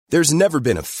There's never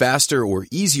been a faster or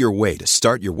easier way to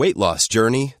start your weight loss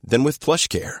journey than with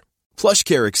PlushCare.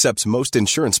 PlushCare accepts most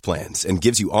insurance plans and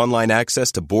gives you online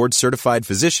access to board-certified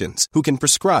physicians who can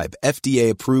prescribe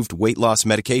FDA-approved weight loss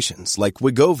medications like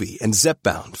Wegovy and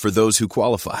Zepbound for those who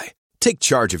qualify. Take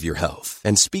charge of your health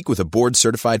and speak with a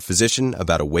board-certified physician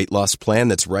about a weight loss plan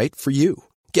that's right for you.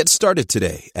 Get started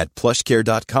today at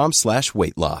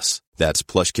plushcare.com/weight loss. That's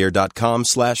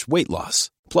plushcare.com/weight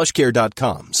loss.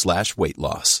 plushcare.com/weight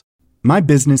loss. My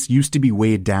business used to be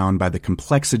weighed down by the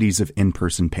complexities of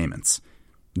in-person payments.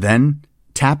 Then,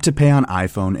 Tap to Pay on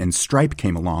iPhone and Stripe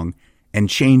came along and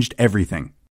changed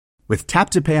everything. With Tap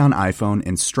to Pay on iPhone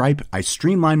and Stripe, I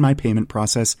streamlined my payment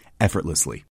process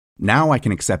effortlessly. Now I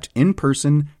can accept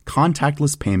in-person,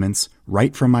 contactless payments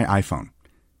right from my iPhone.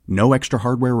 No extra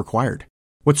hardware required.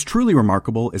 What's truly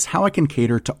remarkable is how I can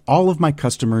cater to all of my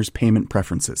customers' payment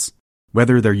preferences.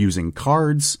 Whether they're using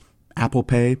cards, Apple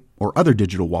Pay, or other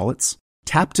digital wallets,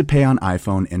 Tap to Pay on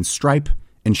iPhone and Stripe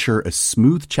ensure a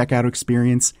smooth checkout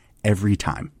experience every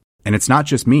time. And it's not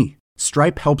just me.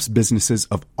 Stripe helps businesses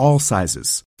of all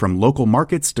sizes, from local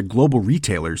markets to global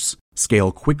retailers,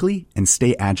 scale quickly and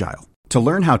stay agile. To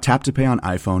learn how Tap to Pay on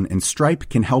iPhone and Stripe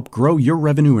can help grow your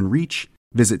revenue and reach,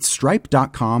 visit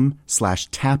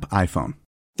stripe.com/tapiphone.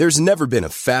 There's never been a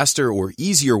faster or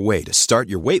easier way to start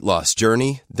your weight loss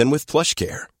journey than with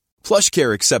PlushCare.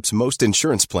 PlushCare accepts most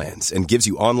insurance plans and gives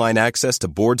you online access to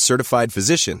board-certified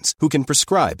physicians who can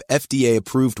prescribe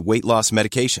FDA-approved weight loss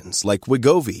medications like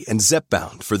Wegovy and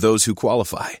Zepbound for those who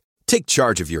qualify. Take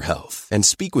charge of your health and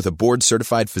speak with a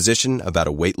board-certified physician about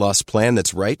a weight loss plan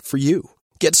that's right for you.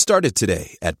 Get started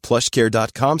today at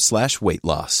plushcare.com/weight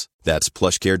loss. That's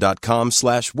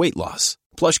plushcare.com/weight loss.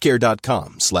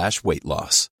 plushcare.com/weight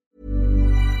loss.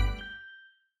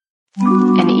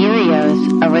 An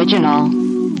Erios original.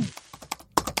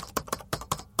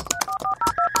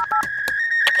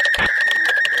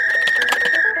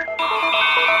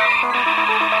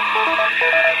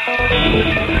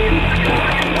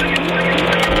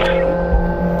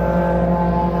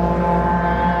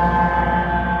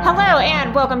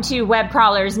 Welcome to Web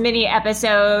Crawlers mini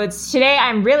episodes. Today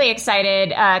I'm really excited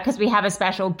because we have a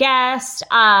special guest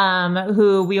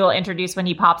who we will introduce when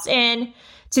he pops in.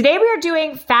 Today we are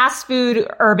doing fast food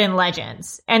urban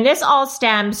legends. And this all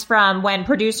stems from when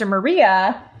producer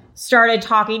Maria started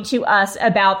talking to us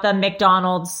about the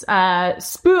McDonald's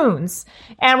spoons.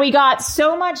 And we got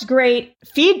so much great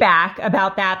feedback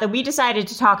about that we decided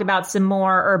to talk about some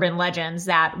more urban legends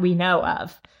that we know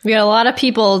of. We got a lot of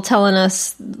people telling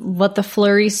us what the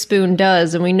Flurry spoon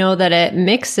does, and we know that it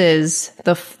mixes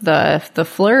the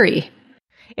Flurry.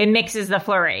 It mixes the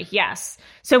Flurry, yes.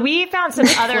 So we found some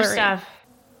other stuff.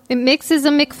 It mixes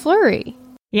a McFlurry.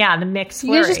 Yeah, the mix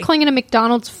Flurry. You guys just calling it a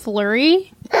McDonald's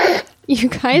Flurry? You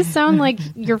guys sound like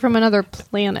you're from another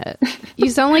planet.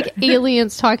 You sound like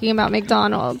aliens talking about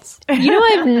McDonald's. You know,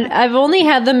 I've only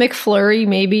had the McFlurry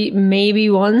maybe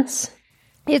once.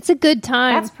 It's a good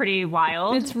time. That's pretty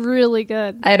wild. It's really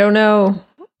good. I don't know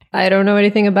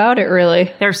anything about it,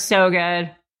 really. They're so good.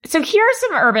 So here are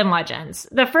some urban legends.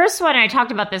 The first one, I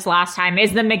talked about this last time,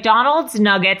 is the McDonald's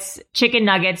nuggets, chicken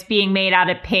nuggets being made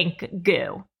out of pink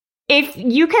goo. If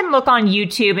you can look on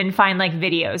YouTube and find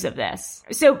videos of this.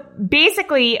 So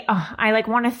basically, I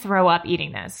want to throw up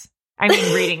eating this. I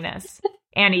mean, reading this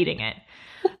and eating it.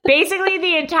 Basically,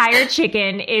 the entire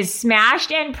chicken is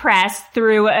smashed and pressed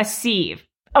through a sieve.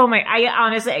 Oh my, I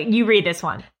honestly, you read this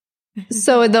one.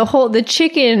 So the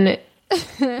chicken.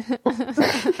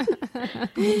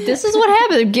 This is what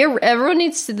happened. Everyone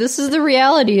needs to, this is the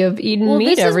reality of eating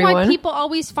meat, everyone. This is why people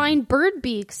always find bird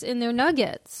beaks in their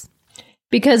nuggets.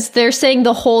 Because they're saying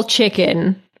the whole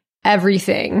chicken,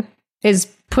 everything, is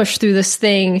pushed through this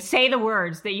thing. Say the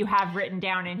words that you have written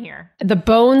down in here. The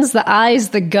bones, the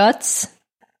eyes, the guts,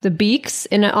 the beaks,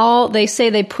 and they say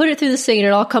they put it through this thing and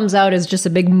it all comes out as just a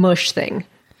big mush thing.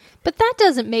 But that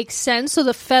doesn't make sense. So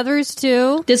the feathers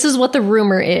do? This is what the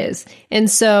rumor is. And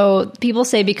so people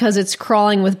say because it's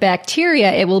crawling with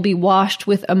bacteria, it will be washed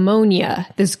with ammonia,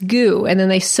 this goo, and then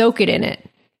they soak it in it.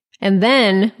 And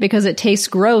then, because it tastes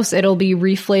gross, it'll be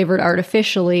reflavored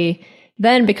artificially.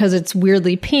 Then, because it's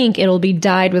weirdly pink, it'll be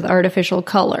dyed with artificial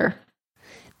color.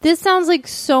 This sounds like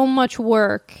so much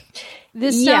work.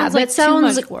 This sounds like too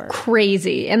much work.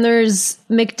 Crazy. And there's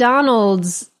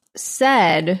McDonald's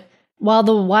said, while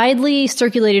the widely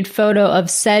circulated photo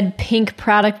of said pink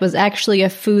product was actually a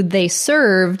food they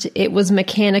served, it was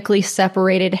mechanically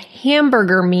separated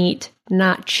hamburger meat,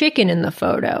 not chicken in the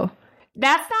photo.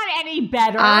 That's not any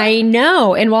better. I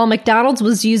know. And while McDonald's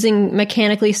was using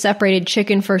mechanically separated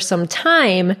chicken for some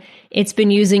time, it's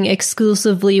been using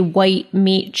exclusively white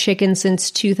meat chicken since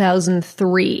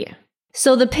 2003.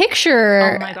 So the picture...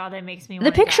 Oh my God, that makes me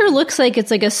The picture looks like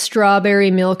it's like a strawberry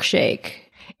milkshake.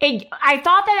 I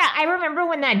thought that I remember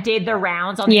when that did the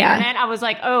rounds on the internet. I was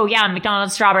like, oh yeah,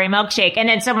 McDonald's strawberry milkshake. And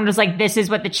then someone was like, this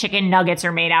is what the chicken nuggets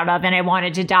are made out of. And I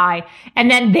wanted to die. And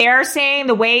then they're saying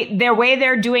the way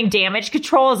they're doing damage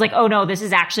control is like, oh no, this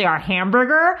is actually our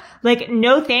hamburger. Like,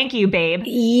 no, thank you, babe.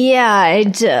 Yeah.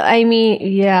 I mean,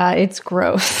 yeah, it's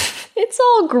gross. It's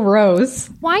all gross.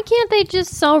 Why can't they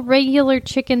just sell regular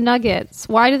chicken nuggets?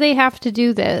 Why do they have to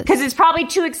do this? Because it's probably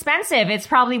too expensive. It's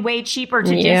probably way cheaper to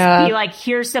just be like,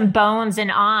 here's some bones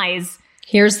and eyes.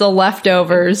 Here's the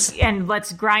leftovers. And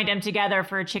let's grind them together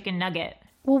for a chicken nugget.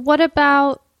 Well, what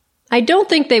about... I don't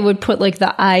think they would put like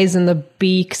the eyes and the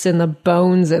beaks and the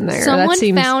bones in there.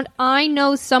 I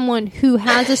know someone who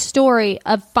has a story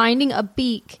of finding a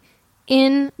beak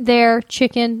in their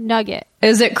chicken nugget.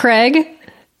 Is it Craig?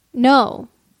 No,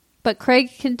 but Craig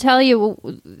can tell you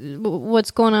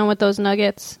what's going on with those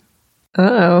nuggets.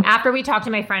 Uh-oh. After we talk to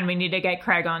my friend, we need to get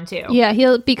Craig on too.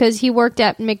 Yeah, because he worked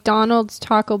at McDonald's,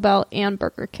 Taco Bell, and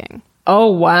Burger King.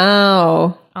 Oh,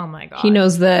 wow. Oh my God. He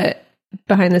knows the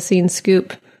behind-the-scenes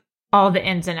scoop. All the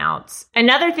ins and outs.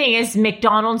 Another thing is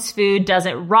McDonald's food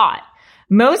doesn't rot.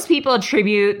 Most people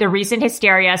attribute the recent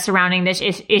hysteria surrounding this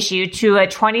issue to a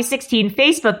 2016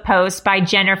 Facebook post by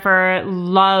Jennifer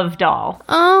Lovedoll.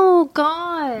 Oh,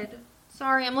 God.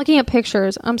 Sorry, I'm looking at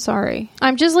pictures. I'm sorry.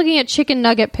 I'm just looking at chicken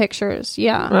nugget pictures.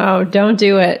 Yeah. Oh, don't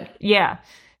do it. Yeah.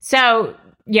 So,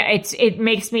 yeah, it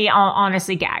makes me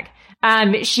honestly gag.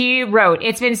 She wrote,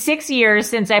 it's been 6 years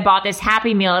since I bought this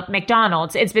Happy Meal at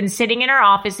McDonald's. It's been sitting in our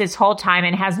office this whole time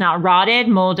and has not rotted,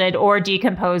 molded, or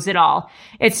decomposed at all.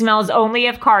 It smells only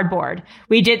of cardboard.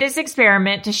 We did this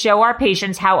experiment to show our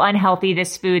patients how unhealthy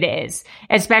this food is,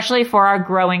 especially for our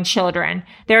growing children.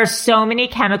 There are so many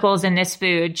chemicals in this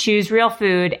food. Choose real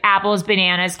food, apples,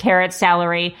 bananas, carrots,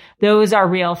 celery. Those are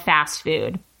real fast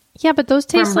food. Yeah, but those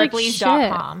taste From like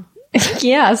Ripley's.com. shit.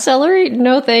 Yeah, celery,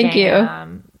 no thank you.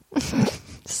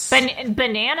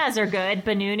 Bananas are good.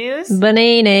 Banunus.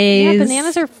 Bananas. Yeah,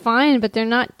 bananas are fine, but they're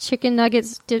not chicken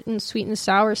nuggets dipped in sweet and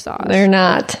sour sauce. They're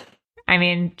not. I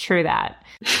mean, true that.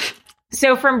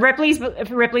 So from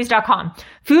Ripley's.com,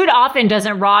 food often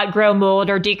doesn't rot, grow mold,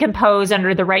 or decompose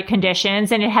under the right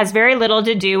conditions, and it has very little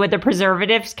to do with the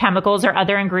preservatives, chemicals, or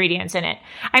other ingredients in it.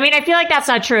 I mean, I feel like that's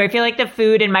not true. I feel like the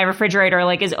food in my refrigerator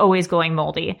is always going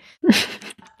moldy.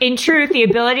 In truth, the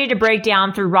ability to break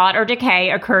down through rot or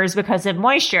decay occurs because of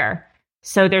moisture.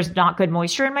 So there's not good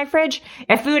moisture in my fridge.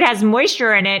 If food has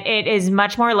moisture in it, it is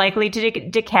much more likely to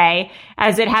decay,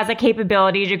 as it has a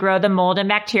capability to grow the mold and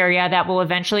bacteria that will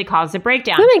eventually cause the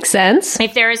breakdown. That makes sense.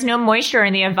 If there is no moisture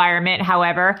in the environment,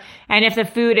 however, and if the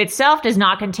food itself does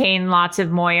not contain lots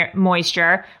of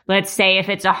moisture, let's say if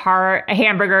it's a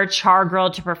hamburger char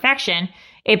grilled to perfection,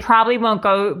 it probably won't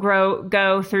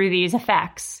go through these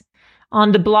effects.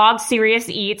 On the blog Serious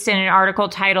Eats, in an article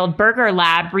titled Burger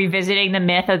Lab, revisiting the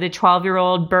myth of the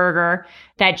 12-year-old burger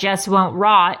that just won't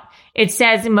rot, it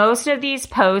says most of these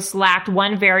posts lacked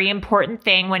one very important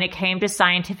thing when it came to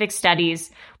scientific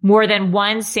studies, more than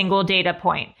one single data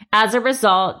point. As a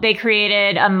result, they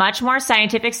created a much more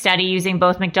scientific study using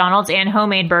both McDonald's and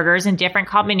homemade burgers in different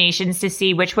combinations to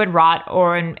see which would rot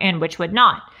and which would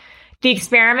not. The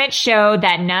experiment showed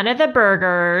that none of the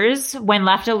burgers, when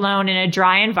left alone in a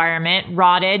dry environment,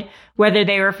 rotted, whether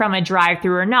they were from a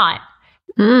drive-thru or not.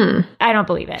 I don't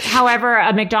believe it. However,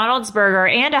 a McDonald's burger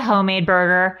and a homemade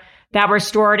burger that were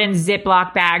stored in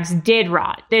Ziploc bags did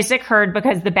rot. This occurred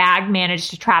because the bag managed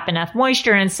to trap enough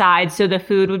moisture inside so the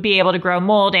food would be able to grow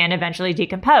mold and eventually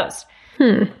decompose.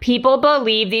 People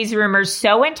believe these rumors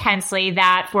so intensely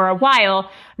that for a while,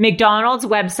 McDonald's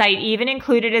website even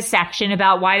included a section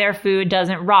about why their food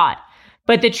doesn't rot.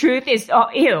 But the truth is,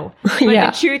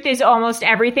 the truth is almost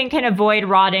everything can avoid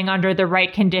rotting under the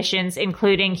right conditions,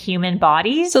 including human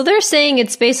bodies. So they're saying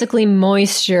it's basically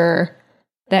moisture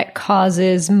that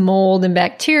causes mold and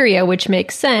bacteria, which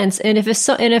makes sense. And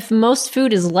if most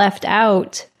food is left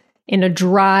out in a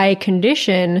dry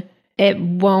condition, it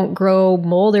won't grow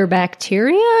mold or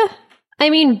bacteria? I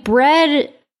mean,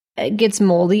 bread gets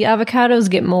moldy. Avocados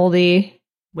get moldy.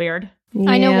 Weird.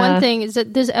 Yeah. I know one thing is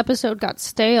that this episode got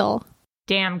stale.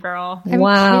 Damn, girl.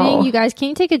 I'm kidding, you guys. Can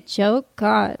you take a joke?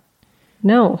 God.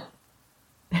 No.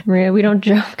 Maria, we don't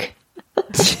joke.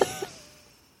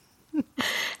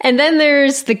 And then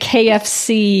there's the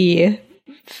KFC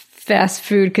fast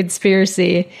food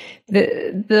conspiracy.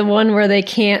 The one where they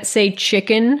can't say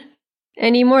chicken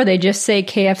anymore. They just say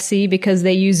KFC because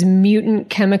they use mutant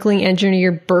chemically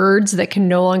engineered birds that can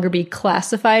no longer be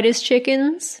classified as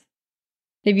chickens.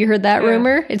 Have you heard that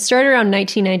rumor? It started around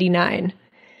 1999.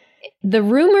 The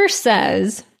rumor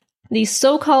says these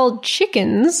so-called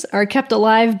chickens are kept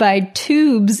alive by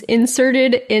tubes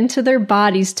inserted into their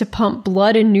bodies to pump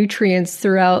blood and nutrients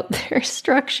throughout their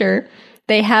structure.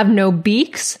 They have no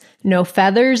beaks, no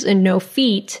feathers, and no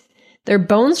feet. Their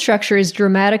bone structure is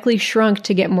dramatically shrunk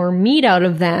to get more meat out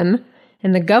of them,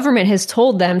 and the government has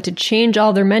told them to change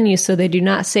all their menus so they do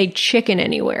not say chicken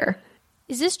anywhere.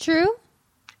 Is this true?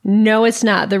 No, it's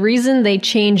not. The reason they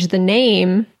changed the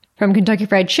name from Kentucky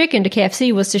Fried Chicken to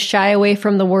KFC was to shy away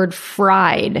from the word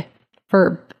fried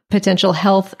for potential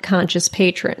health-conscious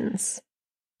patrons.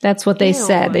 That's what they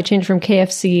said. They changed from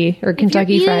KFC or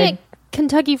Kentucky Fried.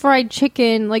 Kentucky Fried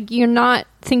Chicken, like, you're not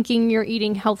thinking you're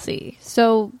eating healthy.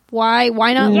 So why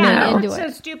not lean into it? So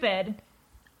stupid.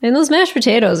 And those mashed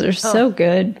potatoes are so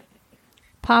good.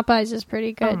 Popeyes is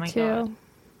pretty good too.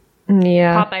 God.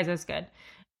 Yeah. Popeyes is good.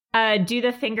 Do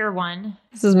the finger one.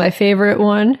 This is my favorite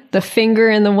one. The finger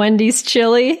in the Wendy's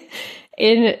chili.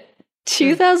 In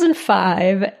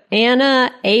 2005,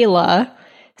 Anna Ayla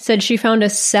said she found a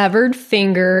severed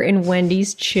finger in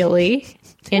Wendy's chili,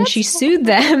 and she sued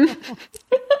them.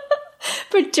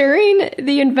 But during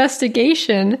the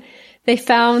investigation, they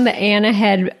found that Anna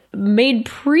had made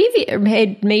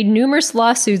numerous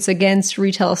lawsuits against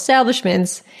retail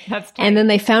establishments. And then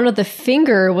they found out the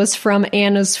finger was from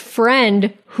Anna's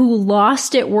friend who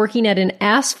lost it working at an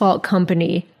asphalt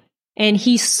company. And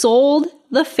he sold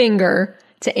the finger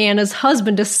to Anna's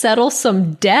husband to settle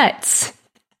some debts.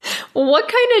 What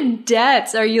kind of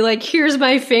debts are you like, here's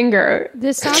my finger?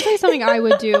 This sounds like something I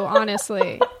would do,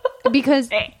 honestly. Because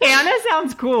Anna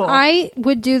sounds cool. I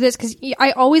would do this because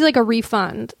I always like a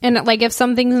refund. And like if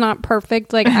something's not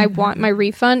perfect, like I want my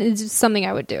refund, it's just something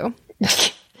I would do.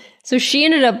 So she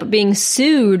ended up being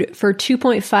sued for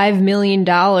 $2.5 million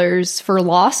for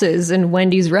losses in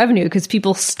Wendy's revenue because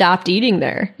people stopped eating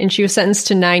there. And she was sentenced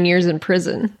to 9 years in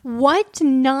prison. What?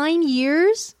 9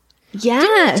 years? Yes.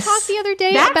 Didn't we talk the other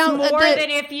day That's about more than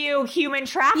if you human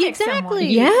traffic someone.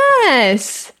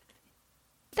 Yes.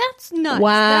 That's nuts.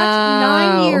 Wow.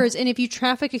 That's 9 years. And if you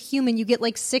traffic a human, you get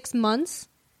like 6 months.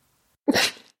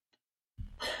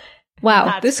 Wow.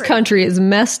 That's this crazy. Country is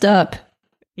messed up.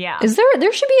 Yeah.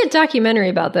 There should be a documentary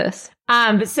about this.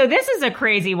 So this is a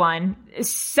crazy one.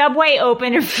 Subway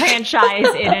opened a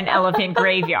franchise in an elephant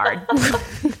graveyard.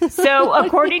 So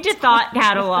according to Thought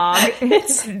Catalog,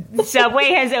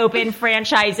 Subway has opened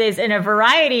franchises in a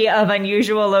variety of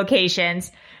unusual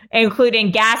locations,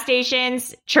 including gas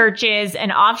stations, churches,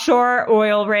 an offshore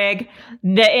oil rig,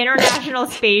 the International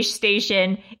Space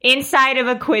Station, inside of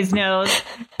a Quiznos,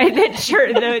 and the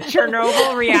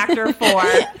Chernobyl Reactor 4,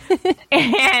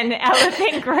 an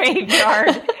elephant graveyard,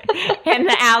 and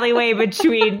the alleyway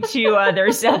between two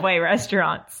other Subway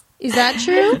restaurants. Is that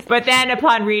true? But then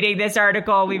upon reading this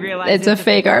article, we realized It's a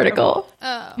fake article.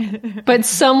 Oh. But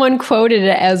someone quoted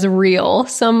it as real.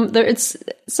 Some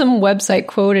website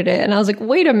quoted it, and I was like,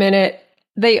 wait a minute.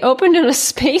 They opened in a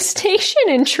space station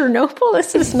in Chernobyl?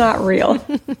 This is not real.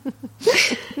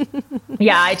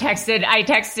 Yeah, I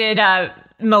texted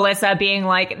Melissa being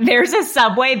like, there's a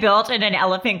Subway built in an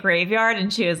elephant graveyard,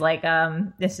 and she was like,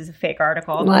 this is a fake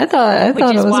article. Well, I thought it was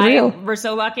real. Which is why we're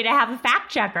so lucky to have a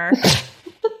fact checker.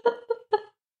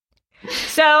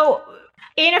 So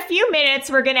in a few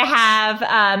minutes, we're going to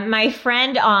have my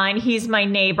friend on. He's my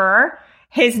neighbor.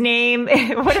 His name,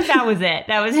 what if that was it?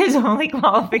 That was his only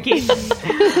qualification.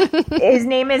 His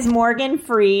name is Morgan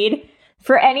Freed.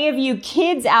 For any of you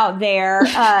kids out there,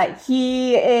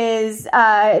 he is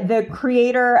the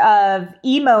creator of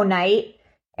Emo Night.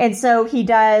 And so he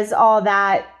does all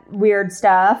that weird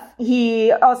stuff.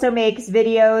 He also makes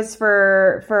videos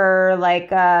for like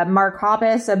Mark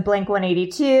Hoppus of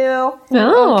Blink-182.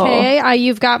 Oh. Okay,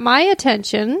 you've got my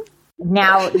attention.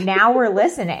 Now we're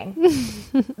listening.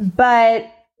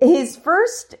 But his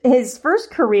first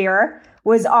career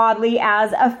was oddly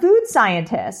as a food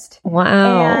scientist.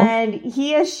 Wow. And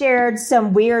he has shared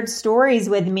some weird stories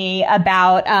with me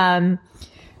about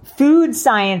food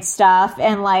science stuff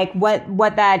and like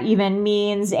what that even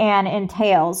means and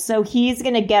entails. So he's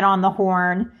going to get on the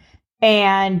horn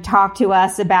and talk to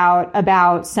us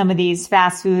about some of these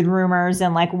fast food rumors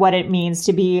and like what it means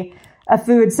to be a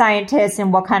food scientist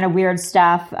and what kind of weird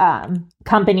stuff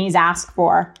companies ask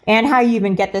for and how you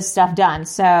even get this stuff done.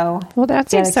 So, well,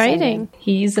 that's exciting.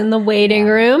 He's in the waiting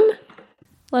room.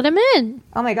 Let him in.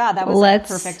 Oh my God, that was like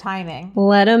perfect timing.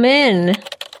 Let him in.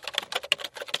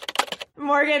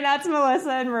 Morgan, that's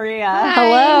Melissa and Maria. Hi.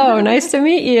 Hello, nice to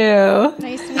meet you.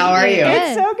 Nice to meet How are you?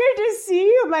 It's so good to see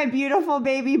you my beautiful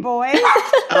baby boy?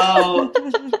 Oh,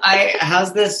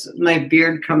 how's this? My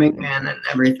beard coming in and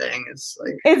everything is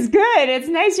like. It's good. It's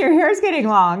nice. Your hair's getting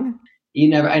long.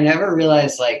 I never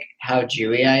realized like how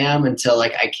Jewy I am until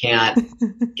like I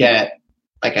can't get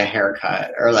like a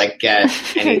haircut or like get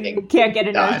anything. Can't get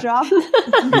a nose job.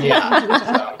 Yeah,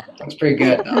 so that's pretty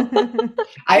good though.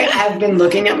 I have been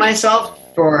looking at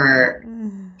myself for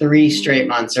 3 straight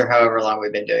months or however long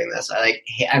we've been doing this.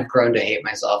 I've grown to hate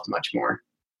myself much more.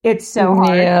 It's so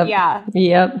hard. Yep. Yeah.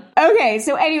 Yep. Okay.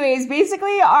 So anyways,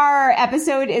 basically our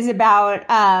episode is about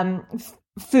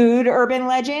food urban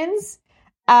legends.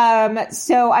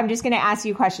 So I'm just going to ask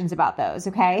you questions about those.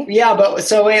 Okay. Yeah. But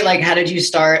so wait, like, how did you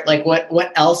start? Like,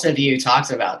 what else have you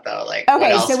talked about though? Like,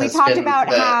 okay. So we talked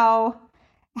about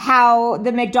how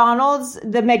the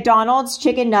McDonald's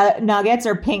chicken nuggets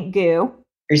are pink goo.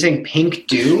 Are you saying pink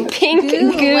goo? Pink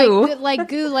goo. Like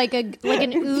goo, like an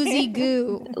oozy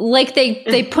goo. Like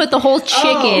they put the whole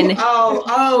chicken.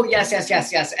 Oh, yes.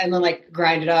 And then like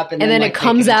grind it up. And then it like,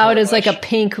 comes out as like a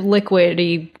pink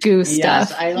liquidy goo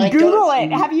stuff. Yes, I like Google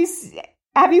it. Have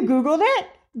you Googled it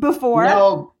before?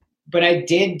 No, but I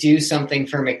did do something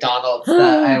for McDonald's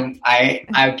that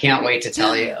I can't wait to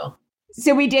tell you.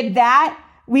 So we did that.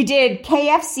 We did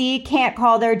KFC can't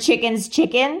call their chickens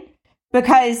chicken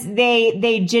because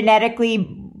they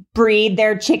genetically breed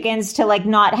their chickens to like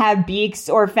not have beaks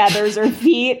or feathers or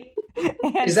feet.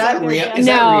 Is that real?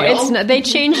 It's not. They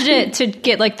changed it to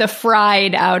get like the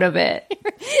fried out of it.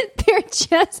 They're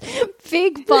just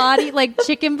big body, like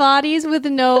chicken bodies with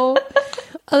no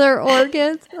other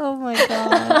organs. Oh my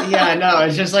god. Yeah, no,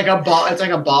 it's just like a ball. It's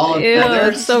like a ball of Ew,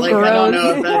 feathers. it's so like, gross. I don't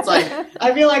know if that's like.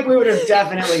 I feel like we would have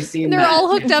definitely seen. They're all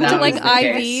hooked up to like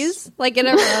IVs, case. like in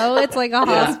a row. It's like a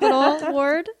hospital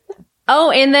ward.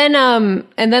 Oh, and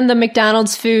then the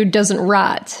McDonald's food doesn't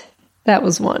rot. That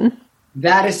was one.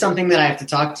 That is something that I have to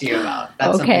talk to you about.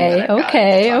 That's okay. About.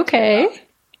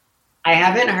 I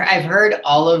haven't heard. I've heard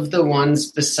all of the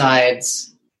ones besides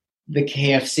the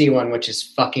KFC one, which is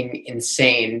fucking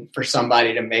insane for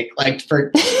somebody to make, like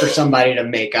for somebody to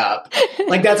make up.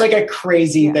 Like that's like a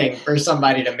crazy thing for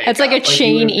somebody to make. It's like a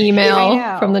chain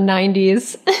email from the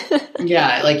 90s.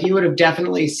 Yeah, like you would have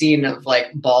definitely seen of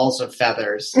like balls of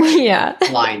feathers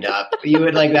lined up. You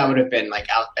would like that would have been like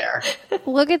out there.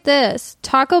 Look at this.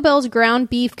 Taco Bell's ground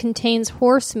beef contains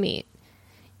horse meat.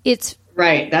 It's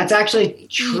right. That's actually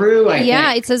true. I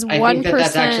think. It says 1%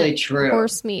 that's actually true.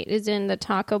 Horse meat is in the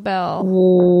Taco Bell.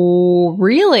 Oh,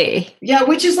 really? Yeah,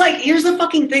 which is like, here's the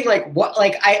fucking thing. Like, what?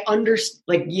 Like, I understand.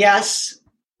 Like, yes,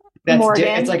 that's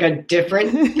it's like a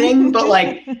different thing, but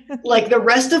like the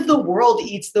rest of the world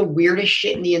eats the weirdest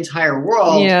shit in the entire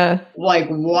world. Yeah. Like,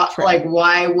 what? Like,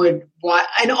 why?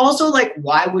 And also, like,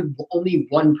 why would only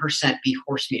 1% be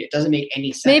horse meat? It doesn't make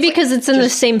any sense. Maybe because it's in the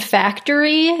same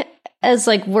factory as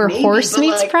like where horse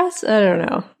meat's pressed? I don't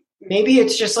know. Maybe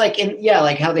it's just like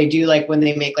like how they do like when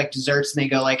they make like desserts and they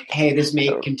go like, hey, this may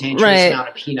contain trace amount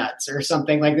of peanuts or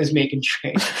something like this may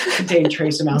contain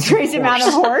trace amount of horse.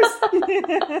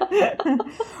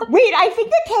 Wait, I think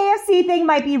the KFC thing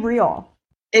might be real.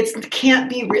 It can't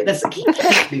be real. It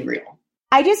can't be real.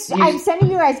 I'm sending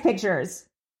you guys pictures.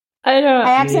 I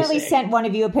accidentally sent one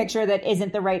of you a picture that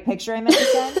isn't the right picture I meant to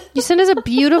send. You sent us a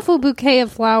beautiful bouquet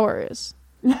of flowers.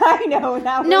 I know.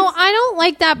 No, I don't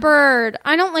like that bird.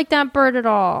 I don't like that bird at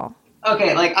all.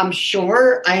 Okay, like I am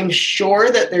sure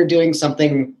that they're doing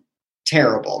something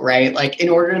terrible, right? Like in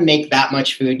order to make that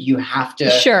much food, you have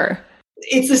to. Sure.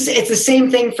 It's the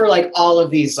same thing for like all of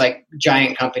these like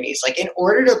giant companies. Like in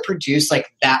order to produce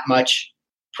like that much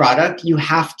product, you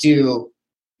have to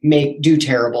do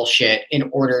terrible shit in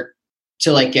order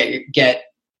to like get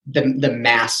the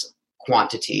mass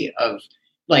quantity of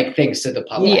like things to the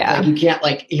public. Yeah. Like you can't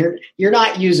like you're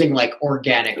not using like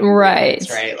organic right?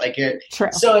 Like you're true.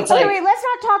 So it's wait, let's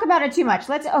not talk about it too much.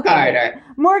 All right.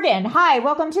 Morgan, hi,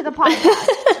 welcome to the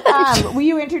podcast. Will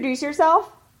you introduce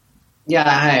yourself? Yeah,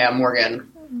 hi, I'm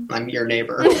Morgan. I'm your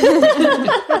neighbor.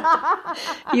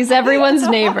 He's everyone's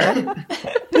neighbor.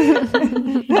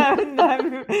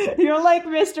 You're like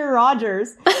Mr.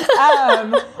 Rogers.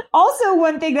 Also,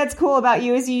 one thing that's cool about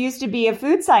you is you used to be a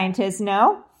food scientist,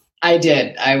 no? I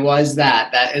did. I was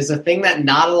that. That is a thing that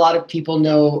not a lot of people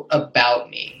know about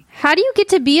me. How do you get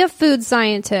to be a food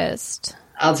scientist?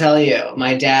 I'll tell you.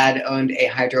 My dad owned a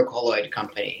hydrocolloid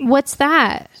company. What's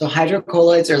that? So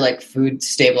hydrocolloids are like food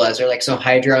stabilizer. Like so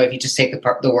hydro, if you just take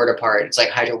the word apart, it's like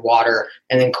hydro water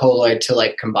and then colloid to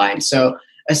like combine. So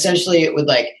essentially it would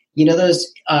like, you know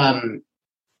those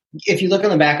if you look on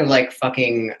the back of like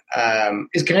fucking, can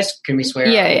we swear?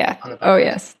 Yeah. On the Oh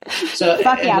yes. So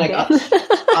Fuck yeah, like,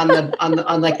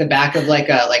 on like the back of like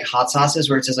hot sauces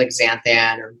where it says like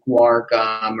xanthan or guar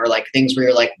gum or like things where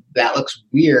you're like, that looks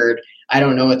weird. I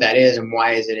don't know what that is and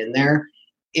why is it in there?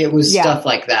 It was stuff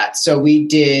like that. So we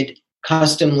did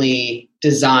customly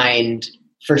designed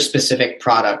for specific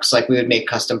products. Like we would make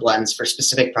custom blends for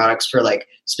specific products for like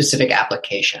specific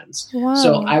applications. Wow.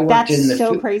 So I worked in the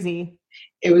so food. crazy.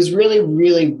 It was really,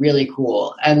 really, really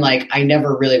cool. And like, I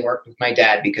never really worked with my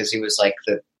dad because he was like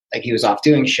he was off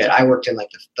doing shit. I worked in like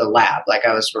the lab. Like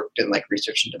I worked in like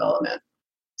research and development.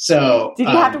 So Did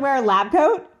you have to wear a lab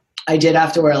coat? I did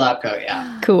have to wear a lab coat.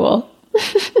 Yeah. Cool.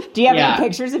 Do you have any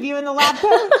pictures of you in the lab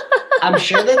coat? I'm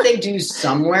sure that they do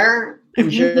somewhere.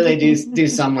 I'm sure they do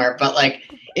somewhere, but like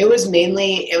it was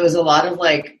a lot of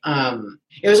like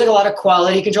it was like a lot of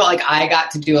quality control. Like I got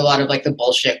to do a lot of like the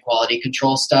bullshit quality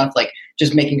control stuff, like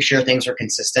just making sure things were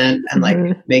consistent and like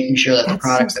making sure that the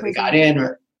products that we got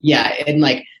in and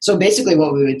like so basically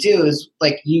what we would do is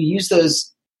like you use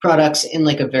those products in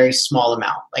like a very small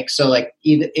amount. Like so like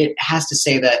it has to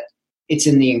say that it's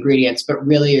in the ingredients, but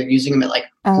really you're using them at like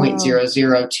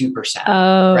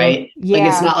 0.002%. Right?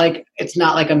 Yeah. Like it's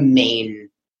not like a main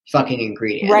fucking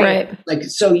ingredient. Right. Like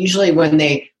so usually when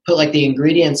they put like the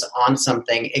ingredients on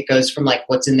something, it goes from like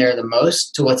what's in there the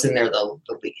most to what's in there the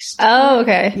least. Oh,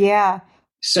 okay. Yeah.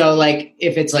 So like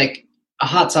if it's like a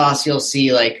hot sauce, you'll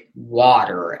see like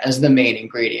water as the main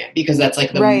ingredient because that's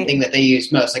like the thing that they use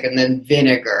most. Like and then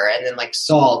vinegar and then like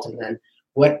salt and then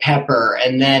wet pepper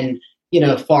and then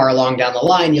far along down the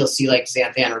line, you'll see like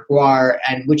xanthan or guar,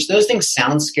 and which those things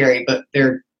sound scary, but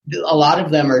a lot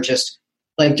of them are just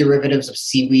like derivatives of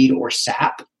seaweed or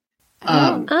sap.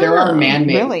 There are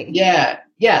man-made. Really? Yeah,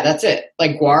 that's it.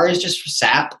 Like guar is just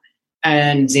sap,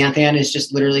 and xanthan is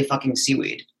just literally fucking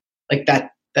seaweed. Like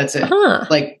that's it.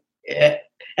 Like,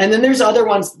 and then there's other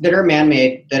ones that are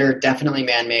man-made that are definitely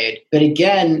man-made. But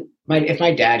again, if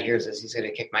my dad hears this, he's going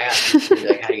to kick my ass. He's gonna be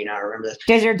like, how do you not remember this?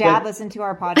 Does your dad listen to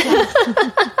our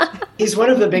podcast? He's one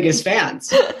of the biggest fans,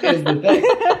 is the thing.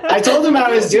 I told him I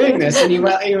was doing this, and he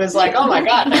was like, oh my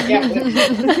God, I can't believe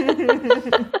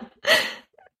it.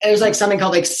 There's like something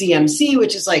called like CMC,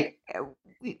 which is like,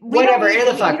 whatever,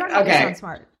 the fuck. Okay.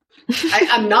 Smart.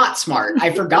 I'm not smart.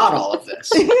 I forgot all of this.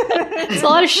 It's a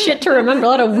lot of shit to remember, a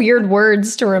lot of weird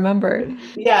words to remember.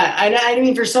 Yeah, I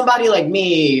mean, for somebody like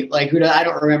me, like I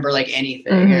don't remember like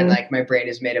anything, and like my brain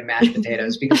is made of mashed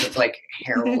potatoes because of like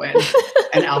heroin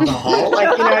and alcohol.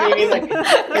 Like, you know what I mean? Like,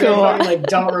 I like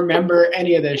don't remember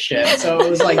any of this shit. So it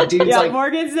was like, dudes, like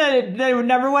Morgan's the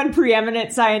number one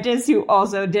preeminent scientist who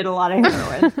also did a lot of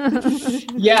heroin.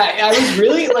 Yeah, I was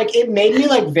really like, it made me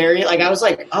like very like I was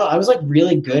like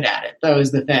really good at it. That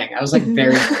was the thing. I was like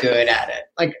very good at it.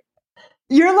 Like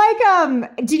you're like,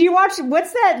 did you watch,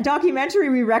 what's that documentary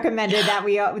we recommended that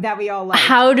we all like?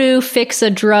 How to Fix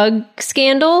a Drug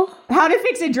Scandal? How to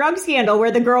Fix a Drug Scandal, where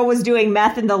the girl was doing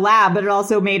meth in the lab, but it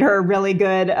also made her a really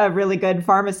good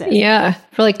pharmacist. Yeah,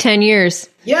 for like 10 years.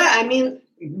 Yeah, I mean,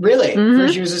 really.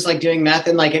 She was just like doing meth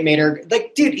and like it made her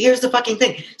like, dude, here's the fucking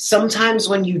thing. Sometimes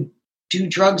when you do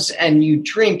drugs and you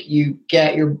drink, you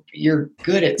get you're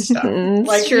good at stuff.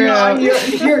 Like true.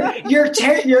 You're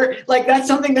like, that's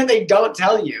something that they don't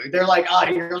tell you. They're like, oh,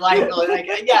 your life, like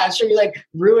yeah, sure, you like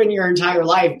ruin your entire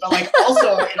life, but like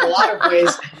also in a lot of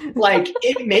ways, like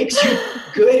it makes you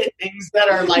good at things that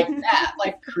are like that,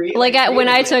 like creative. Like when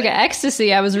I took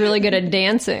ecstasy, I was really good at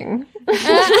dancing.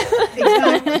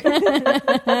 Exactly.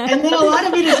 And then a lot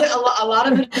of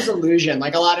it is illusion.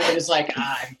 Like a lot of it is like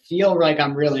I feel like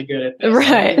I'm really good at this.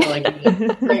 Right. Like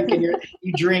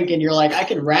you drink and you're like I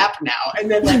can rap now.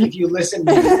 And then like if you listen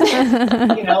to like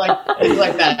things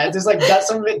like that, it's just like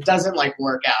some of it doesn't like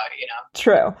work out.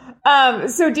 True.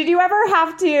 So did you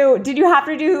have to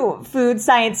do food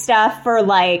science stuff for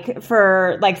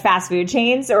fast food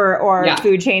chains or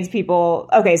food chains people?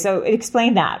 Okay, so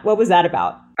explain that. What was that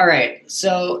about? All right.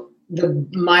 So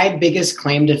my biggest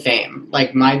claim to fame,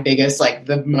 like my biggest, like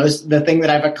the thing that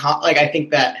I've accomplished, like I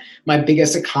think that my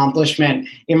biggest accomplishment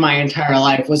in my entire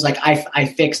life was like I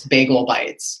fixed bagel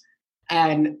bites.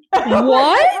 And what?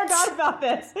 I forgot about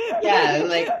this. Yeah,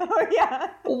 like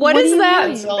what is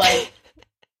that? So like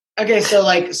okay, so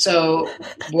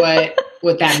what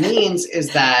that means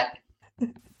is that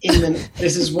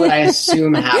this is what I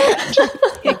assume happened.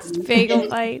 Fixed bagel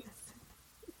bites.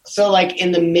 So like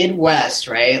in the Midwest,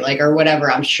 right? Like, or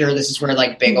whatever, I'm sure this is where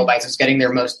like Bagel Bites is getting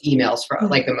their most emails from,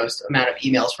 like the most amount of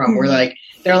emails from, where like,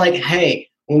 they're like, hey,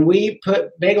 when we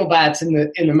put Bagel Bites in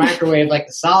the microwave, like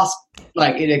the sauce,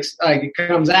 like it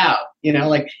comes out,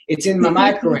 like it's in my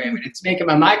microwave and it's making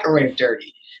my microwave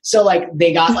dirty. So like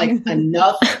they got like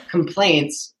enough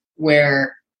complaints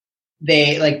where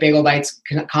they like Bagel Bites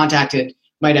contacted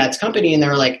my dad's company and they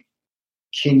were like,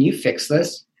 can you fix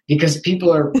this? Because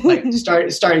people are like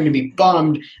starting to be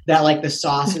bummed that like the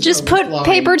sauce is just put overflowing.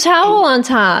 paper towel on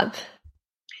top.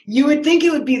 You would think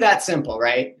it would be that simple,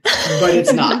 right? But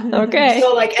it's not. Okay.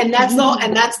 So like, and that's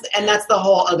the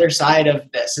whole other side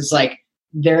of this is like,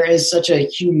 there's such a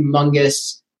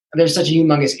humongous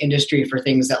industry for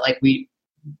things that like we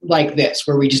like this,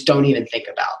 where we just don't even think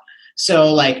about.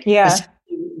 So like,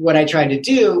 what I tried to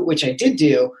do, which I did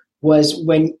do, was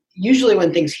usually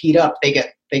when things heat up, they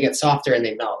get softer and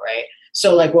they melt, right?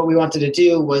 So like what we wanted to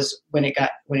do was when it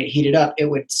heated up,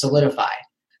 it would solidify.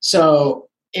 So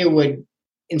it would,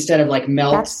 instead of like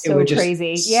melt, That's so it would just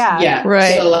crazy. Yeah.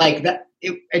 Right. So like that,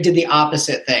 I did the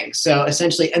opposite thing. So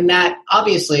essentially, and that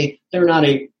obviously they're not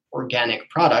a organic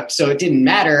product, so it didn't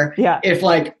matter if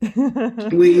like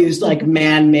we used like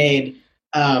man-made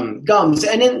gums.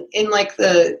 And in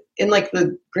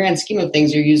the grand scheme of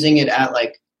things, you're using it at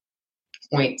like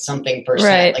point something %.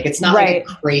 Right. Like it's not like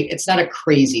it's not a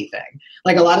crazy thing.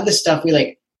 Like a lot of the stuff we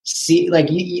like see, like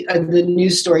the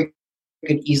news story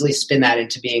could easily spin that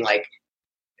into being like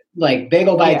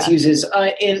Bagel Bites uses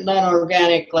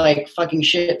non-organic like fucking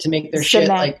shit to make their shit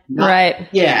like right.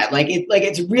 Yeah, like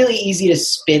it's really easy to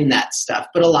spin that stuff,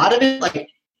 but a lot of it like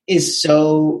is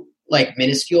so like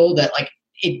minuscule that like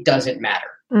it doesn't matter.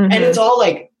 And it's all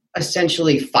like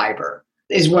essentially fiber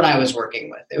is what I was working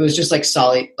with. It was just like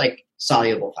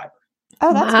soluble fiber.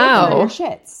 Oh, that's good for your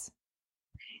shits.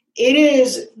 It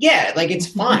is, yeah, like it's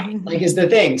fine. Like is the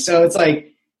thing. So it's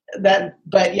like that,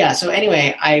 but yeah. So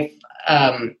anyway, I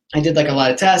did like a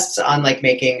lot of tests on like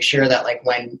making sure that like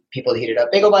when people heated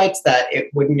up Bagel Bites that it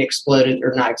wouldn't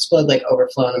like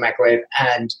overflow in the microwave,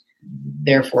 and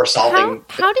therefore solving.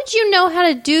 How did you know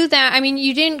how to do that? I mean,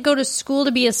 you didn't go to school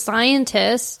to be a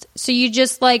scientist, so you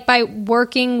just like by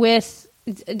working with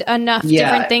enough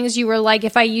different things, you were like,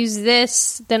 if I use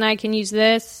this, then I can use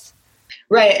this.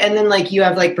 Right. And then like you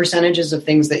have like percentages of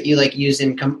things that you like use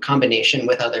in combination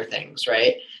with other things.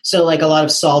 Right. So like a lot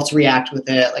of salts react with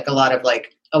it, like a lot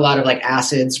of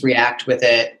acids react with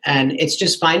it. And it's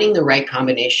just finding the right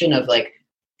combination of like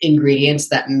ingredients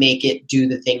that make it do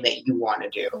the thing that you want to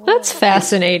do. That's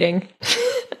fascinating.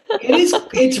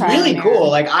 It's really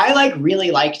cool. Like I like really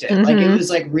liked it. Like it was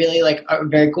like really like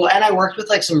very cool. And I worked with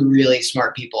like some really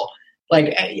smart people.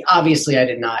 Like obviously I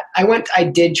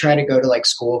did try to go to like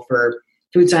school for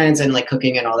food science and like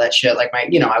cooking and all that shit. Like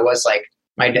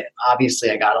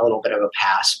obviously I got a little bit of a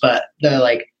pass, but the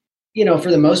like, for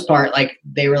the most part, like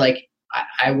they were like,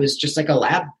 I was just like a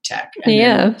lab tech. And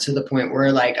then to the point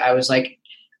where like, I was like,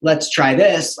 let's try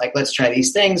this, like, let's try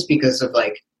these things, because of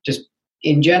like, just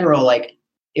in general, like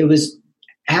it was,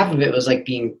 half of it was like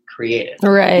being creative.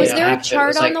 Right. Was there a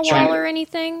chart on the wall or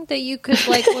anything that you could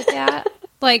like look at?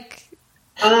 Like,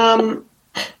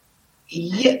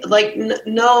 yeah, like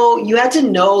no, you had to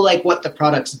know like what the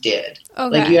products did.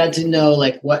 Okay. Like you had to know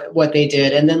like what they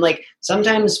did, and then like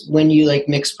sometimes when you like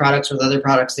mix products with other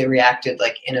products, they reacted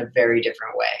like in a very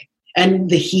different way. And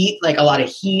the heat, like a lot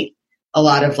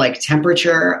of like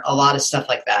temperature, a lot of stuff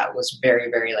like that was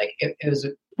very, very like it was.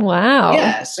 Wow.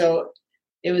 Yeah, so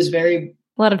it was a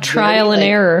lot of trial and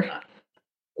error.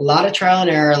 A lot of trial and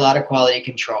error, a lot of quality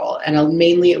control, and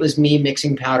mainly it was me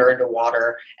mixing powder into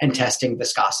water and testing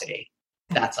viscosity.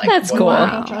 That's cool.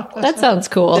 That sounds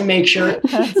cool. To make sure.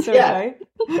 That's so yeah.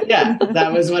 Yeah,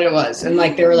 that was what it was. And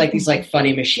like there were like these like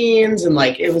funny machines, and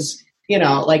like it was,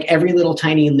 like every little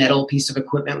tiny metal piece of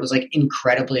equipment was like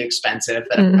incredibly expensive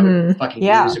that I would fucking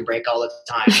use and break all the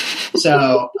time.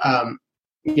 So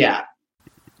yeah.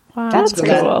 Wow. That's cool.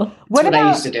 That's what I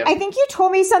used to do. I think you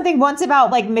told me something once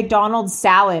about like McDonald's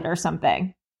salad or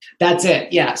something. That's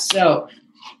it. Yeah. So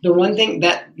the one thing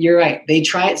that you're right, they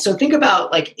try it. So think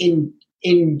about like in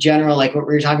general, like what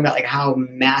we were talking about, like how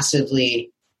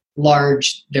massively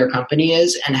large their company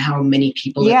is and how many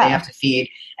people that they have to feed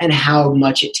and how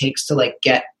much it takes to like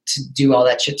get to do all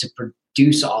that shit to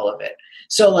produce all of it.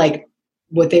 So like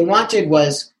what they wanted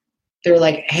was they're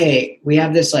like, hey, we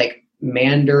have this like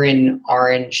Mandarin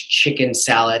orange chicken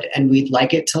salad and we'd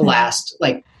like it to last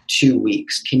like 2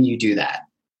 weeks. Can you do that?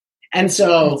 And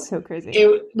so, that's so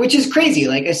crazy. Which is crazy.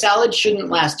 Like a salad shouldn't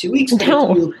last 2 weeks. But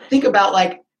if you think about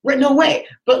like, no way.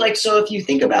 But like, so if you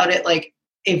think about it, like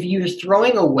if you're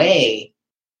throwing away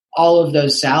all of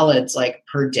those salads like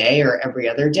per day or every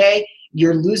other day,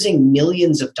 you're losing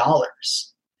millions of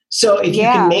dollars. So if you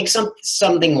can make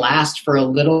something last for a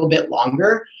little bit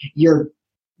longer, you're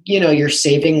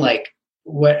saving like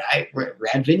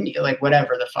Redvin, like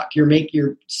whatever the fuck,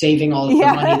 you're saving all of the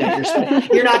money that you're spending.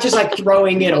 You're not just like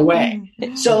throwing it away.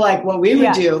 So like what we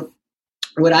would do,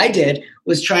 what I did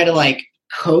was try to like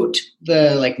coat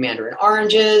the like mandarin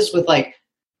oranges with like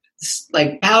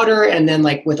powder, and then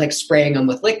like with like spraying them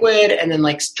with liquid, and then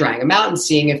like drying them out and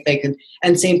seeing if they could.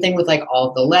 And same thing with like all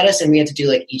of the lettuce, and we had to do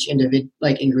like each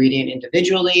ingredient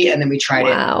individually, and then we tried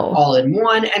it all in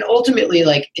one. And ultimately,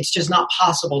 like it's just not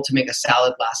possible to make a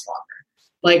salad last longer.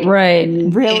 Like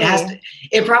really,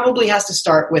 it probably has to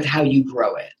start with how you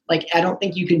grow it. Like I don't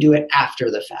think you can do it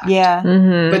after the fact. Yeah,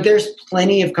 but there's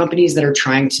plenty of companies that are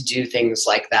trying to do things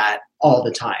like that all the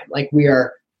time. Like we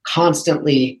are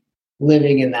constantly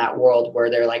living in that world where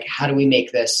they're like, how do we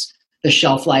make the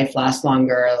shelf life last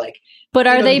longer? Like, but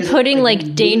are they putting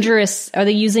like dangerous, are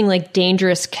they using like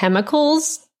dangerous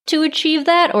chemicals to achieve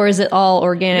that? Or is it all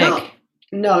organic?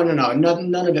 No.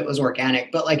 None of it was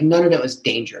organic, but like none of it was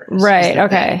dangerous. Right.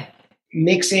 Okay.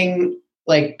 Mixing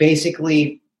like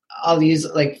basically I'll use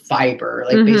like fiber,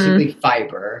 like basically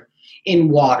fiber in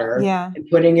water and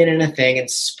putting it in a thing and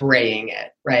spraying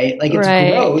it, right? Like it's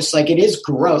gross. Like it is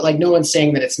gross. Like no one's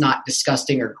saying that it's not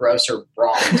disgusting or gross or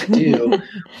wrong to do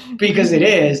because it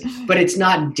is, but it's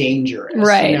not dangerous.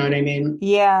 Right. You know what I mean?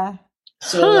 Yeah.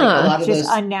 So like a lot of just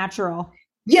those unnatural.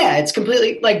 Yeah, it's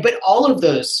completely like, but all of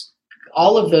those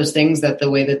things that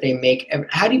the way that they make,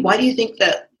 why do you think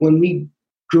that when we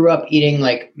grew up eating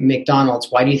like McDonald's,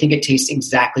 why do you think it tastes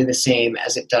exactly the same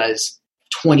as it does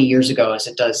 20 years ago as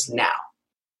it does now?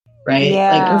 Right?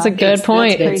 Yeah, like, that's a good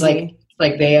point. It's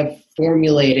like they have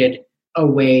formulated a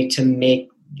way to make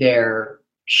their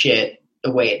shit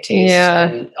the way it tastes. Yeah.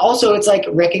 And also it's like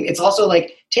it's also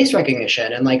like taste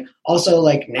recognition, and like also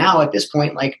like now at this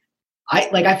point, like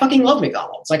I fucking love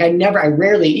McDonald's. Like I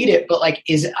rarely eat it, but like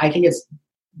I think it's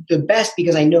the best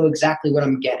because I know exactly what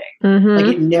I'm getting. Like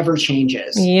it never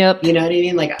changes. Yep. You know what I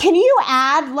mean? Like, can you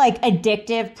add like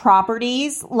addictive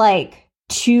properties like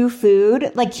to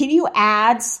food? Like, can you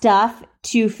add stuff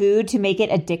to food to make it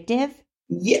addictive?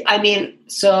 Yeah, I mean,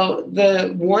 so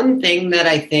the one thing that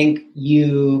I think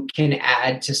you can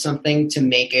add to something to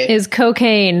make it is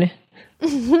cocaine.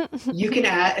 You can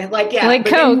add like like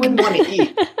but Coke. you wouldn't want to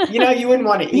eat. You know, you wouldn't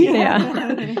want to eat.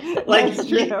 Like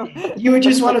you would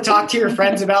just want to talk to your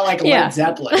friends about like Led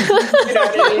Zeppelin. You know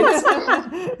what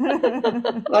I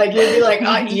mean? Like you'd be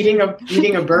like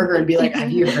eating a burger and be like,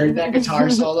 have you heard that guitar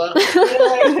solo?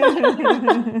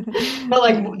 But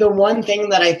like the one thing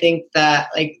that I think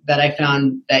that I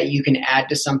found that you can add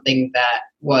to something that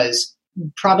was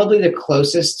probably the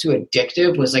closest to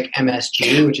addictive was like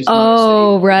MSG, which is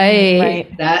right.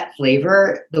 That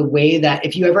flavor, the way that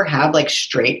if you ever have like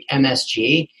straight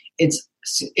MSG,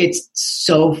 it's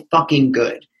so fucking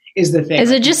good. Is the thing?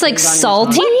 Is it just like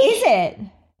salty? What is it?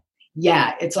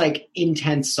 Yeah, it's like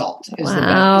intense salt. Is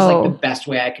like the best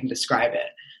way I can describe it.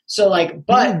 So like,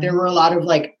 but there were a lot of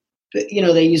like, you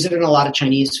know, they use it in a lot of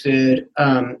Chinese food.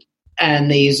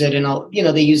 And they use it in a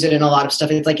lot of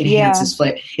stuff. It's like enhances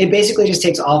flavor. It basically just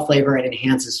takes all flavor and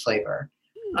enhances flavor.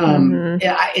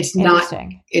 It's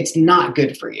not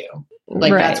good for you.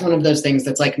 Like that's one of those things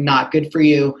that's like not good for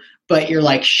you, but you're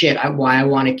like, shit, why I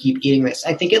want to keep eating this.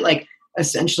 I think it like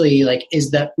essentially like is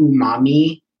the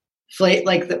umami flavor,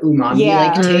 like the umami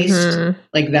like taste.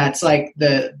 Like that's like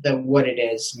the what it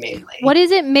is mainly. What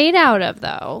is it made out of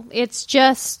though? It's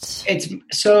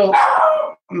so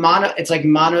it's like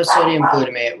monosodium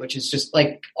glutamate, which is just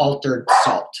like altered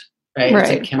salt, right? It's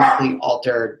like chemically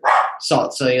altered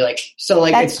salt. So you're like,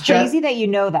 that's it's crazy that you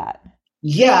know that.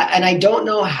 Yeah, and I don't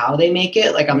know how they make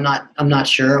it. Like I'm not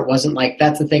sure. It wasn't like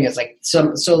that's the thing. Is like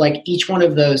so like each one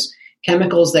of those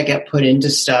chemicals that get put into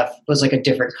stuff was like a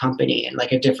different company and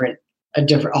like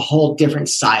a whole different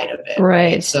side of it.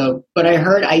 Right. So, but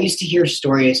I used to hear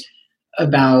stories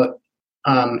about,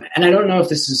 and I don't know if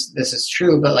this is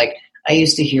true, but like I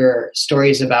used to hear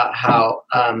stories about how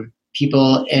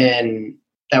people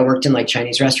that worked in like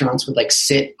Chinese restaurants would like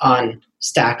sit on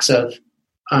stacks of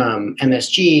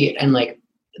MSG and like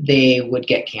they would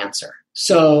get cancer.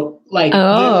 So like,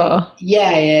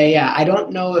 yeah. I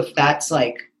don't know if that's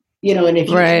like, you know, and if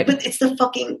you, but it's the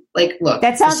fucking like, look,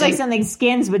 that sounds like something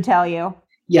Skins would tell you.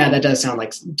 Yeah, that does sound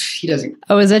like he doesn't.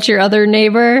 Oh, is that your other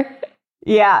neighbor?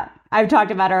 Yeah. I've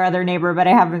talked about our other neighbor, but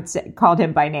I haven't called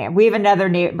him by name. We have another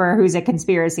neighbor who's a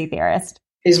conspiracy theorist.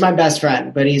 He's my best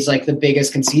friend, but he's like the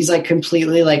biggest. He's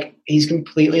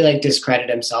completely discredited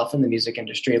himself in the music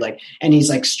industry. Like, and he's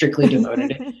like strictly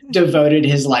devoted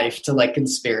his life to like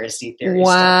conspiracy theory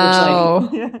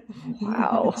stuff. Which, like,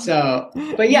 wow. So,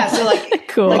 but yeah, so like,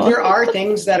 cool. Like there are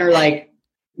things that are like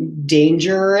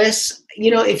dangerous. You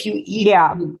know, if you eat,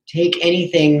 you take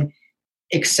anything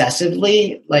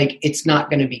excessively, like it's not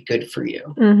going to be good for you.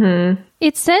 Mm-hmm.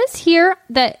 It says here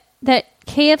that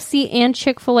KFC and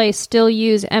Chick-fil-A still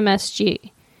use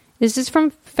MSG. This is from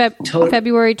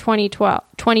February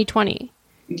 2020.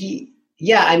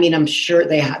 Yeah, I mean, I'm sure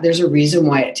there's a reason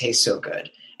why it tastes so good.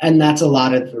 And that's a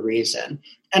lot of the reason.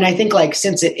 And I think like,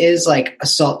 since it is like a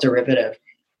salt derivative,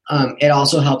 it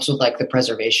also helps with like the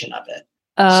preservation of it.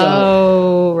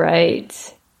 Oh,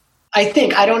 right. I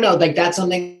don't know, like that's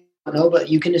something I don't know, but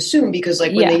you can assume because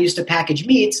like when they used to package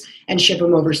meats and ship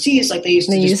them overseas, like they used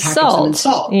to just package them in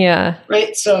salt. Yeah.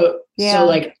 Right. So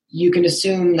like you can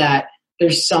assume that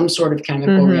there's some sort of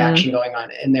chemical reaction going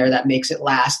on in there that makes it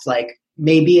last like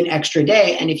maybe an extra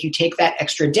day. And if you take that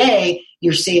extra day,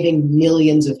 you're saving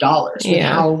millions of dollars with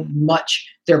how much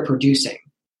they're producing.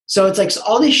 So it's like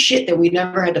all this shit that we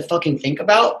never had to fucking think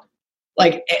about.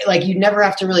 Like you never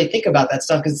have to really think about that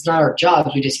stuff because it's not our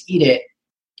jobs. We just eat it.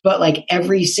 But like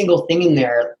every single thing in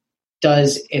there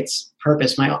does its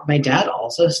purpose. My dad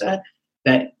also said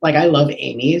that like I love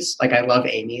Amy's. Like I love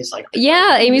Amy's. Like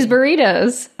Amy's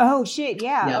burritos. Oh shit!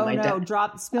 Yeah. Oh no!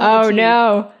 Spill Oh the tea.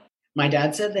 no! My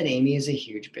dad said that Amy is a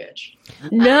huge bitch.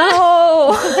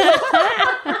 No.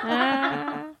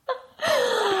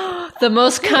 The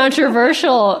most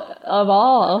controversial of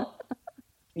all.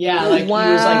 Yeah, like wow.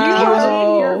 he was like You heard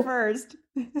it here first.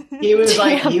 He was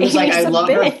like I love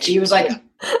her. bitch. He was like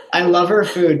I love her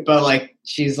food, but like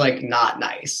she's like not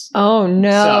nice. Oh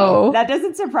no. That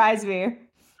doesn't surprise me.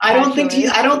 I don't think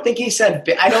he said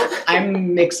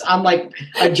I'm mixed. I'm like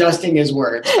adjusting his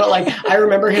words, but like I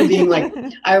remember him being like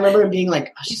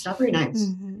oh, she's not very nice.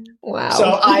 Wow.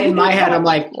 So in my head I'm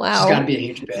like wow. She's got to be a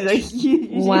huge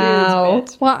bitch. Wow.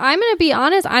 Well, I'm going to be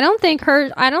honest. I don't think her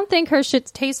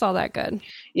shits taste all that good.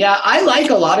 Yeah, I like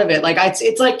a lot of it. Like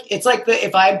it's like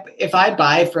if I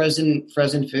buy frozen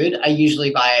food, I usually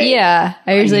buy it. Yeah,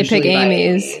 I usually pick buy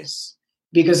Amy's.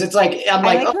 Because it's like I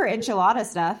like her enchilada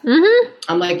stuff. Mm-hmm.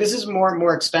 I'm like, this is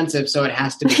more expensive, so it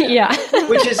has to be good. Yeah.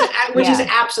 which is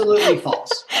absolutely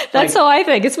false. That's how I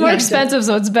think. It's more expensive,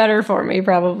 so it's better for me,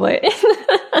 probably.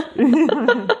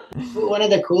 One of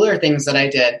the cooler things that I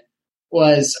did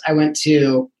was I went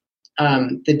to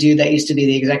the dude that used to be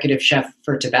the executive chef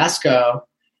for Tabasco.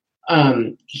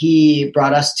 He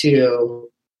brought us to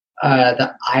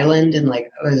the island in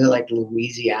like, was it like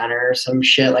Louisiana or some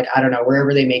shit? Like, I don't know,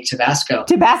 wherever they make Tabasco.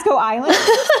 Tabasco Island?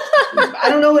 I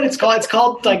don't know what it's called. It's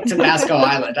called like Tabasco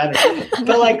Island. I don't know.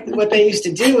 But like what they used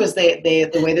to do is the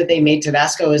way that they made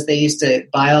Tabasco is they used to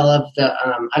buy all of the,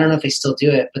 I don't know if they still do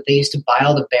it, but they used to buy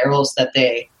all the barrels that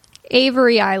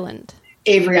Avery Island.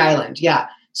 Yeah.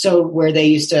 So where they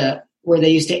used to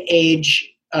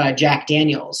age Jack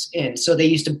Daniels in. So they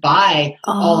used to buy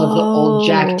all of the old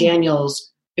Jack Daniels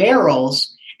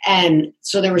barrels, and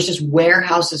so there was just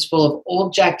warehouses full of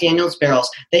old Jack Daniels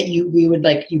barrels that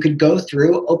you could go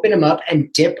through, open them up,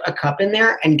 and dip a cup in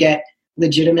there and get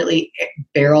legitimately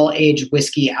barrel aged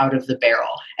whiskey out of the barrel.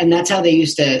 And that's how they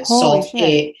used to salt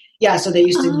age. Yeah, so they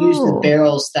used to use the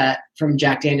barrels that from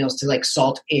Jack Daniels to like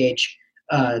salt age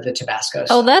the Tabasco.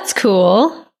 Oh, that's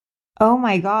cool. Oh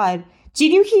my god.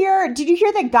 Did you hear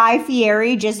that Guy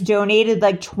Fieri just donated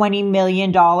like $20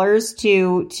 million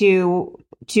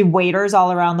to waiters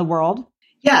all around the world?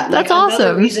 Yeah, that's another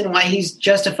awesome. Reason why he's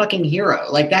just a fucking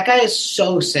hero. Like that guy is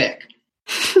so sick.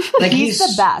 Like he's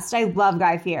the best. I love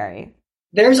Guy Fieri.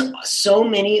 There's so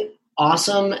many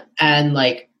awesome and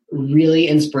like really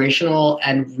inspirational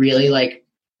and really like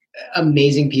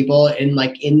amazing people in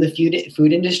the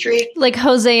food industry. Like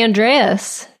Jose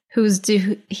Andres,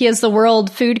 he has the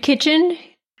World Food Kitchen.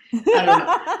 I don't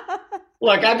know.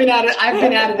 Look, I've been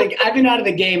out of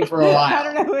the game for a while. I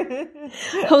don't know.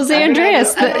 Jose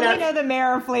Andres. I only know the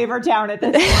mayor of Flavortown at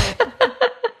this point.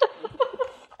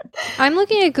 I'm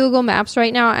looking at Google Maps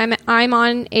right now. I'm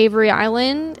on Avery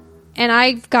Island, and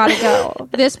I've got to go.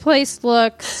 This place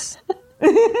looks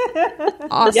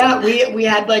awesome. Yeah, we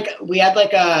had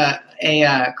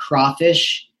a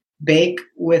crawfish bake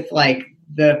with like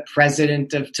the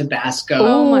president of Tabasco.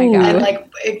 Oh my god!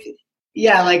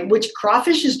 And which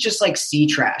crawfish is just like sea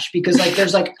trash because like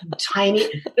there's like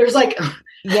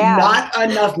not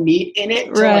enough meat in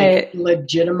it to like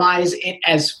legitimize it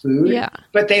as food. Yeah.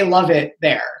 But they love it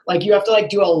there. Like you have to like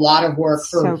do a lot of work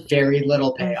for very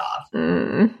little payoff.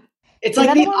 It's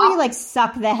like the one where you like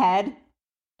suck the head.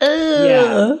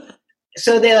 Yeah.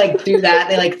 So they like do that.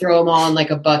 They like throw them all in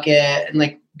like a bucket and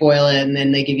like boil it, and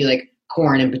then they give you like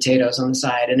corn and potatoes on the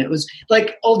side. And it was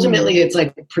like ultimately it's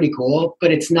like pretty cool, but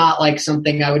it's not like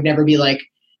something I would never be like,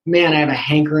 man, I have a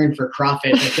hankering for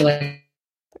crawfish. I feel like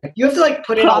you have to like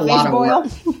put in a lot of work.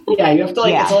 Yeah, you have to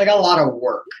like it's like a lot of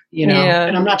work, you know.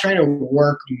 And I'm not trying to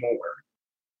work more.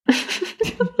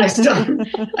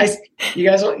 You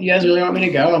guys really want me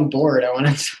to go? I'm bored. I want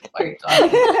to talk.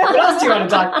 What else do you want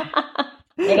to talk?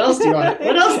 What else do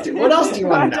you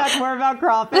want to talk more about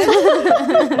crawfish?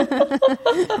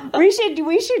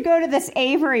 we should go to this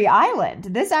Avery Island.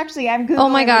 This actually, I'm Googling. Oh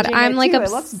my God, Virginia I'm like too. It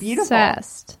looks beautiful.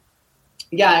 obsessed.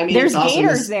 Yeah, I mean, there's awesome.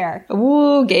 gators there.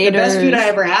 Ooh, gators. The best food I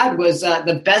ever had was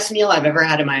the best meal I've ever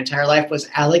had in my entire life was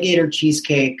alligator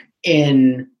cheesecake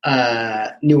in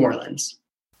New Orleans.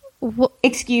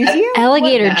 Excuse you?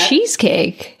 Alligator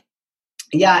cheesecake.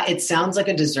 Yeah, it sounds like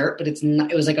a dessert, but it's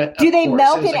not. It was like a. Do they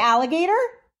melt an like, alligator?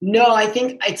 No, I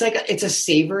think it's a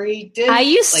savory dish. I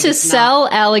used to sell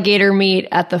alligator meat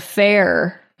at the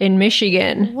fair in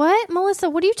Michigan. What, Melissa?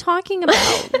 What are you talking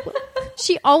about?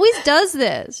 She always does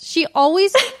this. She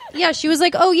was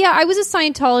like, oh yeah, I was a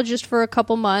Scientologist for a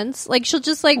couple months. Like, she'll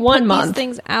just like 1 put month these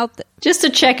things out just to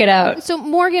check it out. So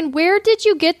Morgan, where did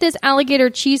you get this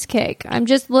alligator cheesecake? I'm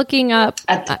just looking up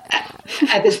at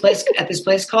this place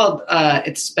called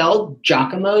it's spelled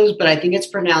Giacomo's, but I think it's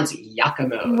pronounced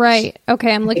Yakimo's. Right.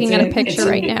 Okay, I'm looking at a picture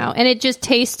right now, and it just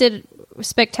tasted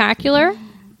spectacular.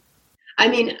 I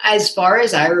mean, as far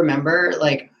as I remember,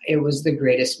 like, it was the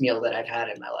greatest meal that I've had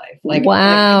in my life. Like,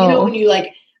 wow. Like, you know,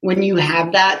 when you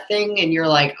have that thing and you're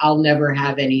like, I'll never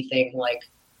have anything like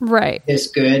this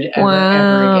good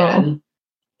ever again.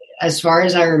 As far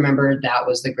as I remember, that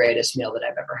was the greatest meal that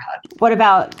I've ever had. What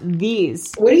about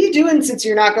these? What are you doing since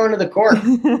you're not going to the court?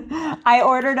 I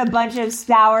ordered a bunch of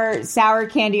sour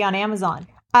candy on Amazon.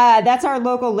 That's our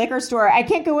local liquor store. I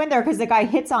can't go in there because the guy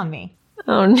hits on me.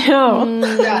 Oh no!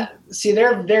 Yeah, see,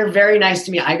 they're very nice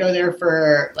to me. I go there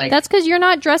for like. That's because you're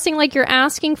not dressing like you're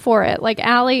asking for it, like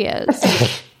Allie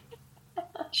is.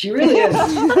 She really is.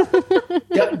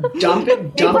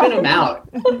 Dumping them out.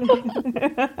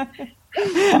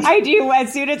 I do.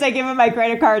 As soon as I give him my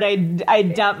credit card, I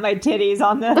dump my titties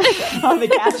on the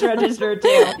cash register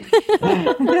too,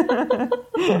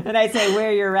 and I say, "Where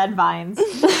are your red vines?"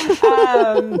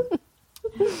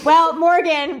 Well,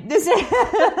 Morgan,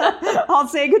 I'll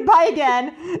say goodbye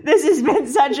again. This has been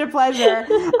such a pleasure.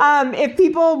 If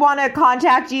people want to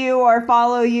contact you or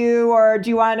follow you, or do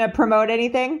you want to promote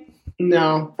anything?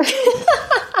 No.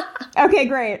 Okay,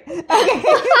 great. Okay.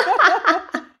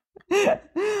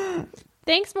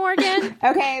 Thanks, Morgan.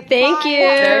 Okay, thank you.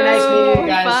 Very nice meeting you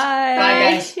guys.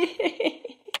 Bye, guys.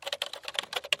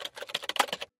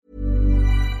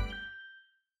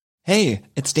 Hey,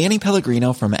 it's Danny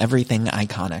Pellegrino from Everything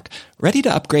Iconic. Ready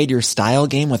to upgrade your style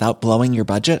game without blowing your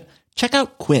budget? Check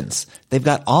out Quince. They've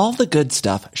got all the good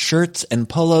stuff, shirts and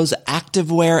polos,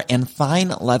 activewear, and fine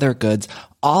leather goods,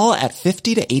 all at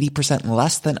 50 to 80%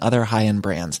 less than other high-end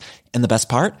brands. And the best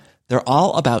part? They're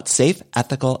all about safe,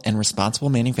 ethical, and responsible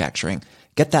manufacturing.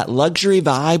 Get that luxury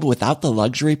vibe without the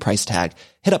luxury price tag.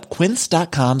 Hit up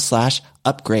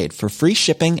quince.com/upgrade for free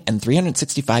shipping and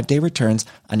 365-day returns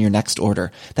on your next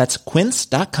order. That's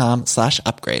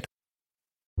quince.com/upgrade.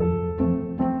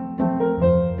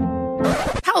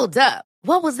 Hold up.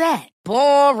 What was that?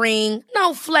 Boring.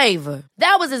 No flavor.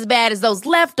 That was as bad as those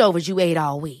leftovers you ate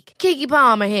all week. Keke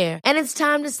Palmer here. And it's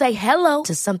time to say hello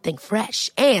to something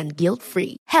fresh and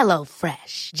guilt-free. Hello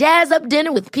Fresh. Jazz up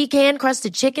dinner with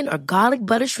pecan-crusted chicken or garlic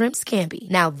butter shrimp scampi.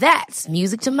 Now that's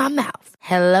music to my mouth.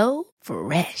 Hello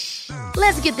Fresh.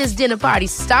 Let's get this dinner party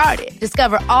started.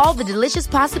 Discover all the delicious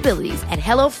possibilities at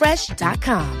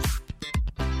HelloFresh.com.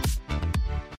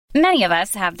 Many of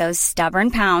us have those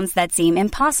stubborn pounds that seem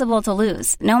impossible to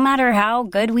lose, no matter how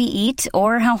good we eat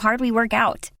or how hard we work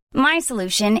out. My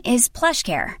solution is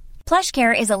PlushCare.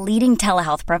 PlushCare is a leading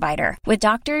telehealth provider with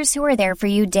doctors who are there for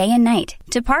you day and night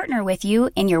to partner with you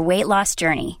in your weight loss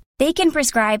journey. They can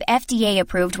prescribe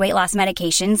FDA-approved weight loss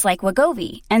medications like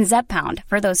Wegovy and Zepbound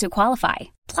for those who qualify.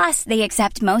 Plus, they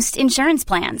accept most insurance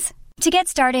plans. To get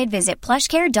started, visit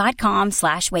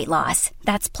plushcare.com/weightloss.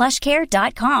 That's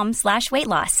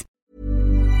plushcare.com/weightloss.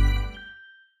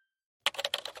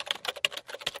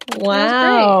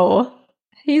 Wow.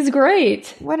 He's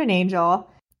great. What an angel.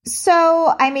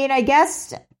 So,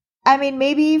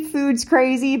 maybe food's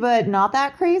crazy, but not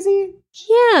that crazy.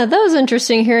 Yeah, that was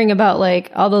interesting hearing about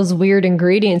like all those weird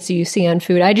ingredients you see on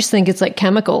food. I just think it's like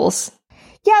chemicals.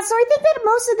 Yeah, so I think that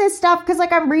most of this stuff, because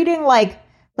like I'm reading like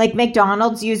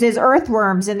McDonald's uses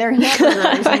earthworms in their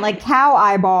hamburgers and like cow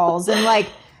eyeballs and like,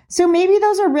 so maybe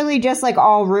those are really just like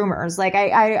all rumors. Like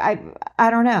I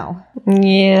don't know.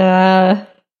 Yeah.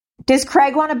 Does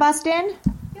Craig want to bust in?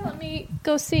 Yeah, let me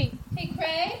go see. Hey,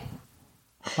 Craig.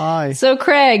 Hi. So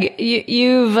Craig,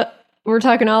 we're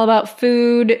talking all about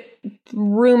food,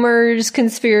 rumors,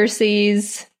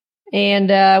 conspiracies, and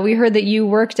we heard that you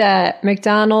worked at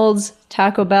McDonald's,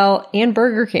 Taco Bell, and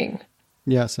Burger King.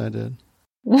 Yes, I did.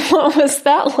 What was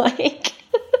that like?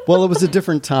 Well, it was a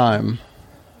different time.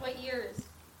 What years?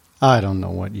 I don't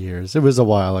know what years. It was a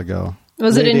while ago.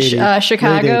 Was it in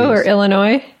Chicago or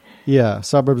Illinois? Yeah,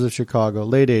 suburbs of Chicago,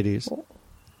 late 80s.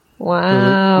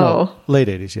 Wow. Late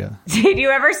 80s, yeah. Did you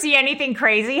ever see anything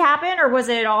crazy happen, or was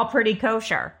it all pretty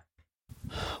kosher?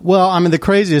 Well, I mean, the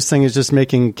craziest thing is just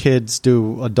making kids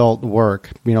do adult work.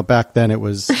 You know, back then it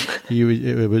was,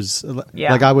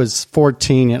 like I was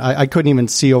 14 and I couldn't even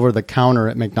see over the counter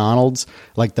at McDonald's,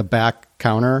 like the back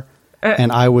counter,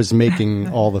 and I was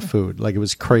making all the food. Like, it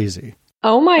was crazy.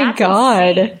 Oh my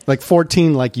God. Insane. Like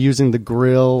 14, like using the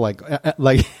grill, like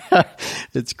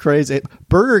it's crazy.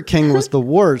 Burger King was the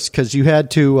worst because you had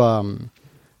to,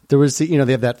 there was, they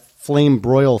have that flame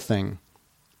broil thing,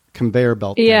 conveyor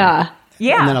belt thing. Yeah.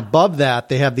 Yeah. And then above that,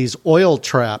 they have these oil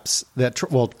traps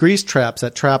grease traps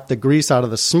that trap the grease out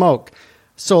of the smoke.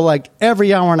 So like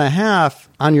every hour and a half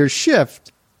on your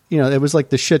shift, it was like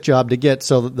the shit job to get.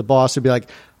 So the boss would be like,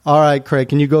 all right, Craig,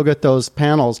 can you go get those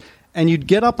panels? And you'd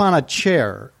get up on a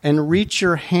chair and reach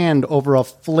your hand over a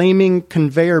flaming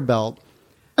conveyor belt.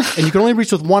 And you could only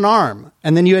reach with one arm.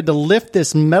 And then you had to lift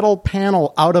this metal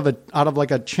panel out of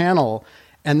like a channel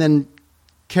and then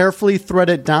carefully thread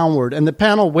it downward. And the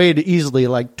panel weighed easily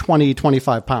like 20,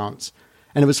 25 pounds.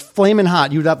 And it was flaming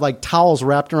hot. You'd have like towels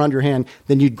wrapped around your hand.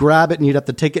 Then you'd grab it and you'd have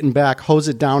to take it in back, hose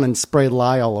it down, and spray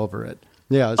lye all over it.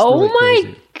 Yeah, it's really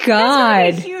crazy.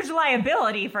 God. That's a huge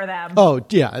liability for them. Oh,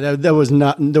 yeah. There was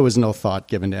no thought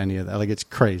given to any of that. Like, it's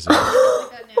crazy.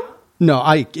 No,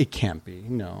 it can't be.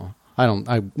 No.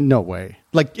 No way.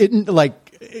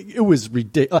 It was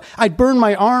ridiculous. I'd burn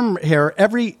my arm hair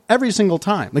every single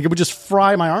time. Like, it would just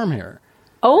fry my arm hair.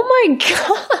 Oh my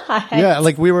God. Yeah,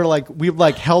 like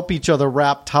we'd help each other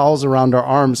wrap towels around our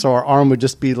arms so our arm would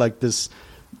just be like this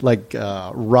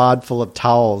rod full of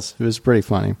towels. It was pretty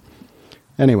funny.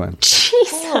 Anyway.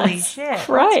 Jesus Holy shit.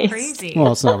 Christ. That's crazy.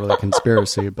 Well, it's not really a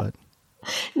conspiracy, but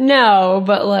No,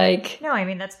 but like. No, I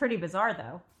mean, that's pretty bizarre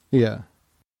though. yeah.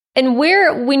 And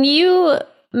when you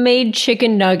made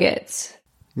chicken nuggets,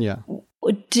 Yeah.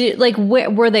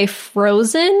 were they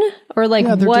frozen or like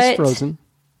Yeah, they're what? just frozen.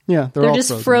 Yeah, they're all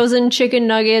just frozen chicken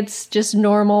nuggets, just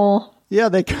normal. Yeah,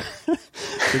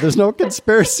 there's no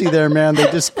conspiracy there, man. They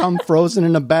just come frozen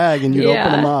in a bag, and you'd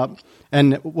open them up,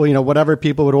 and whatever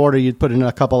people would order, you'd put in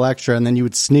a couple extra, and then you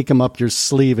would sneak them up your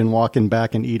sleeve and walk in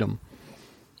back and eat them.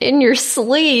 In your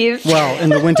sleeve? Well, in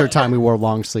the wintertime, we wore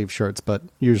long sleeve shirts, but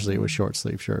usually it was short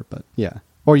sleeve shirt. But yeah,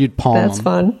 or you'd palm them. That's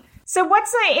fun. So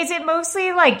is it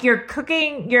mostly like you're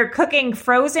cooking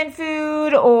frozen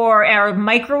food or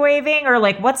microwaving, or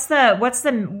like what's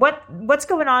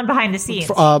going on behind the scenes?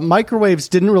 Microwaves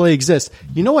didn't really exist.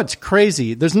 You know what's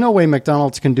crazy? There's no way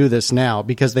McDonald's can do this now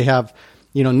because they have,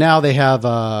 now they have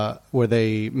where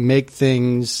they make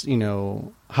things,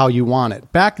 how you want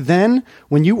it. Back then,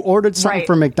 when you ordered something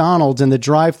from McDonald's in the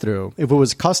drive-thru, if it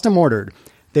was custom ordered,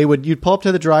 you'd pull up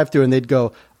to the drive-thru and they'd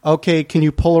go, okay, can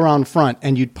you pull around front?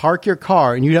 And you'd park your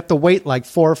car and you'd have to wait like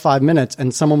 4 or 5 minutes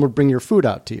and someone would bring your food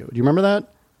out to you. Do you remember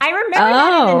that? I remember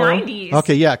that in the 90s.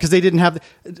 Okay, yeah, because they didn't have...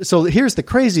 So here's the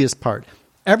craziest part.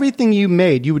 Everything you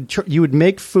made, you would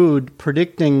make food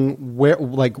predicting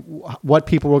what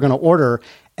people were going to order,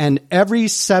 and every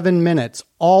 7 minutes,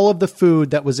 all of the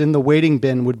food that was in the waiting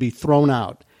bin would be thrown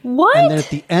out. What? And then at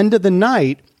the end of the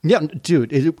night... Yeah,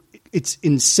 dude, it's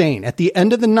insane. At the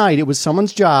end of the night, it was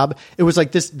someone's job. It was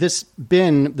like this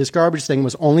bin, this garbage thing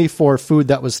was only for food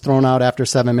that was thrown out after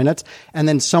 7 minutes. And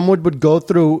then someone would go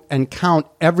through and count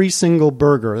every single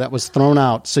burger that was thrown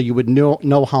out so you would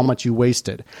know how much you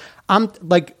wasted. I'm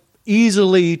like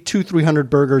easily 200-300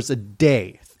 burgers a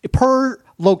day per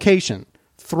location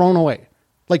thrown away.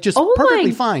 Like just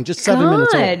perfectly fine, just 7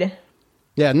 minutes old.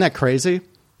 Yeah, isn't that crazy?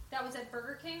 That was at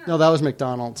Burger King? No, that was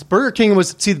McDonald's. Burger King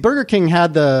Burger King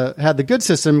had the good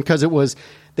system because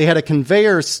they had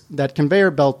that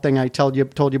conveyor belt thing I told you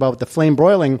about with the flame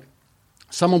broiling.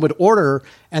 Someone would order,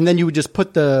 and then you would just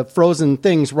put the frozen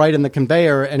things right in the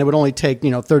conveyor, and it would only take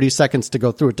 30 seconds to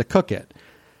go through it to cook it.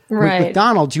 Right. With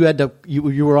McDonald's,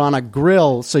 you were on a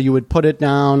grill, so you would put it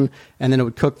down, and then it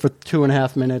would cook for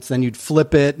 2.5 minutes. Then you'd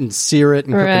flip it and sear it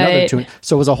and cook another 2.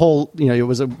 So it was a whole, it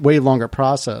was a way longer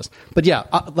process. But yeah,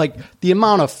 like the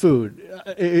amount of food,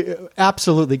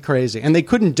 absolutely crazy. And they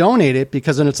couldn't donate it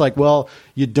because then it's like, well,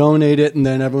 you donate it, and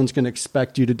then everyone's going to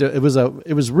expect you to do it.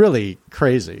 It was really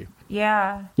crazy.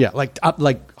 Yeah. Yeah, like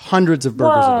hundreds of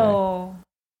burgers a day.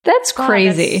 That's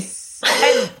crazy.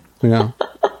 Yeah.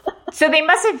 So they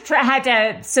must have had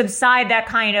to subside that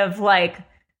kind of like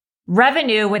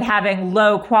revenue with having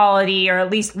low quality or at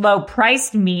least low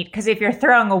priced meat. Because if you're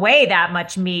throwing away that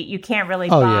much meat, you can't really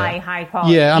buy high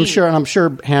quality. Yeah, meat. I'm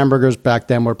sure hamburgers back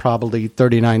then were probably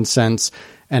 39 cents,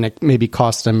 and it maybe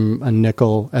cost them a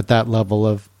nickel at that level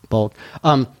of bulk.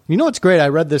 You know what's great? I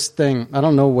read this thing, I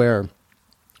don't know where,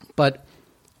 but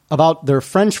about their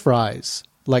French fries,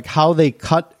 like how they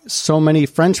cut so many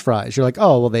French fries. You're like,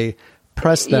 oh, well, they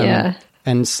press them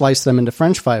and slice them into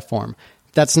French fry form.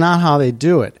 That's not how they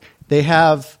do it. They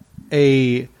have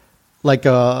like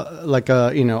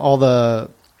a you know, all the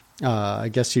I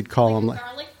guess you'd call them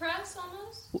garlic press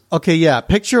almost. Okay, yeah.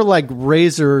 Picture like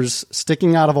razors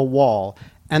sticking out of a wall,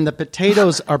 and the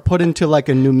potatoes are put into like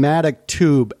a pneumatic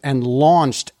tube and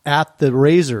launched at the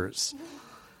razors.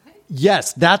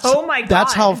 Yes, that's my God.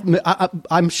 That's how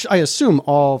I assume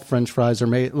all French fries are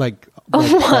made like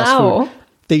Oh wow.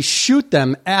 They shoot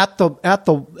them at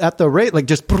the rate, like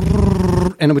just,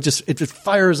 and it just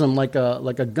fires them like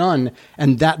a gun,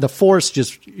 and that the force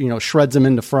just, you know, shreds them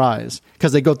into fries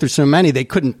because they go through so many they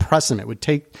couldn't press them. It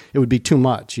would be too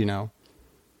much, you know.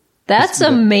 That's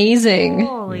amazing.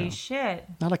 Holy shit!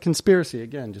 Not a conspiracy,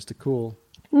 again, just a cool.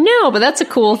 No, but that's a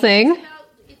cool thing.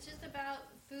 It's just about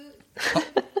food.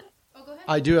 Oh, go ahead.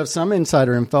 I do have some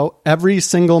insider info. Every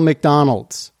single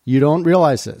McDonald's, you don't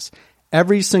realize this,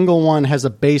 every single one has a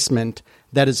basement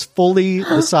that is fully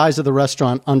the size of the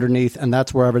restaurant underneath, and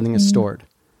that's where everything is stored.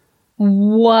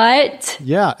 What?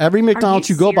 Yeah, every McDonald's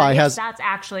you go by has. That's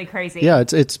actually crazy. Yeah,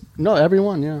 it's no,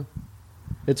 everyone. Yeah,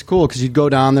 it's cool because you'd go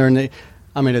down there and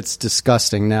it's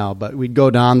disgusting now, but we'd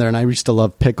go down there, and I used to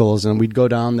love pickles, and we'd go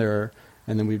down there.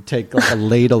 And then we'd take like a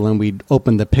ladle and we'd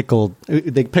open the pickle.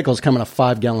 The pickles come in a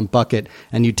 5-gallon bucket,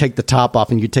 and you'd take the top off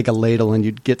and you'd take a ladle and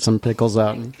you'd get some pickles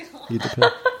out and eat the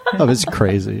pickle. Oh, it's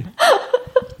crazy.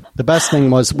 The best thing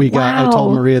was I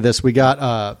told Maria this, we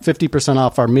got 50%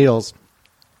 off our meals,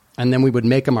 and then we would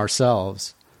make them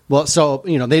ourselves. Well, so,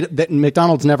 you know,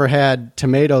 McDonald's never had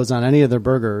tomatoes on any of their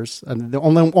burgers. And the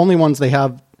only ones they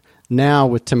have now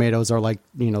with tomatoes are like,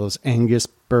 you know, those Angus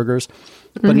burgers.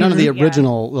 But none of the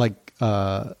original, like,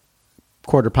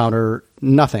 quarter pounder,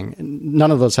 nothing. None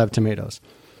of those have tomatoes.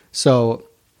 So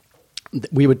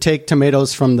we would take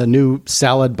tomatoes from the new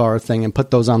salad bar thing and put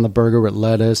those on the burger with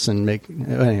lettuce and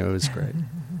anyway, it was great.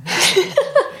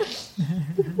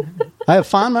 I have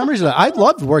fond memories of that. I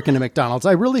loved working at McDonald's.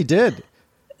 I really did.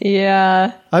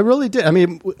 Yeah. I really did. I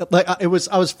mean, like I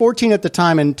was 14 at the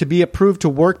time, and to be approved to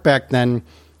work back then,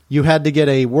 you had to get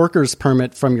a worker's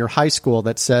permit from your high school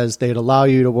that says they'd allow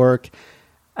you to work.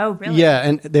 Oh, really? Yeah,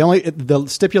 and the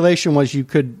stipulation was you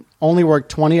could only work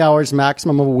 20 hours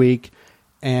maximum a week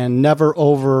and never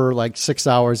over like 6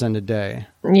 hours in a day.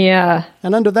 Yeah.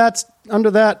 And under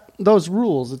those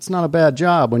rules, it's not a bad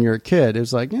job when you're a kid. It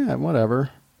was like, yeah, whatever,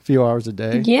 a few hours a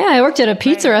day. Yeah, I worked at a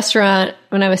pizza restaurant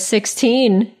when I was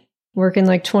 16, working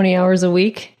like 20 hours a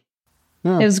week.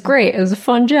 Yeah. It was great. It was a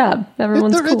fun job.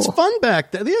 Everyone's cool. It's fun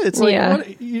back then. Yeah, it's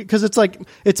like, because it's like,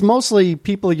 it's mostly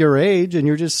people your age and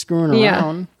you're just screwing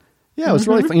around. Yeah, it was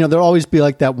really fun. You know, there'll always be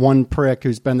like that one prick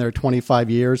who's been there 25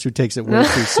 years who takes it way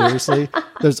too seriously.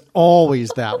 There's always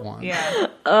that one. Yeah.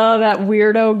 Oh, that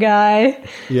weirdo guy.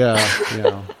 Yeah. Tell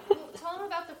him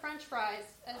about the French fries.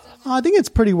 I think it's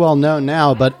pretty well known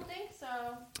now, but I don't think so.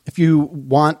 If you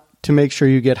want to make sure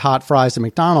you get hot fries at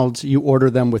McDonald's, you order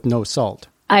them with no salt.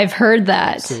 I've heard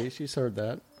that. See, she's heard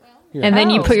that. Yeah. And then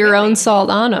you put your own salt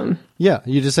on them. Yeah,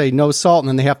 you just say no salt, and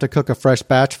then they have to cook a fresh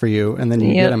batch for you, and then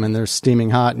you get them, and they're steaming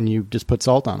hot, and you just put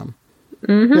salt on them.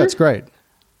 Mm-hmm. Yeah, it's great.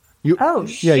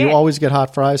 Shit. Yeah, you always get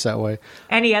hot fries that way.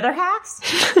 Any other hacks?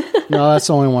 No, that's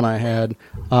the only one I had.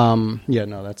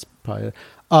 That's probably it.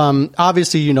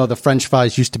 Obviously, you know, the French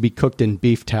fries used to be cooked in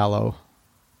beef tallow.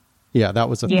 Yeah, that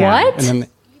was a thing. What? And then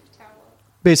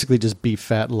basically just beef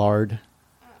fat lard.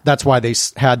 That's why they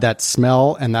had that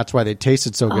smell, and that's why they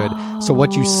tasted so good. Oh. So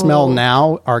what you smell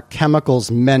now are chemicals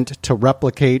meant to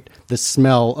replicate the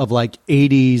smell of like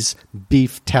 80s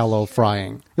beef tallow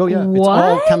frying. Oh, yeah. It's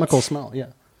all chemical smell.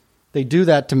 Yeah. They do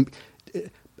that to...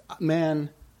 Man,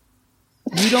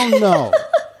 you don't know.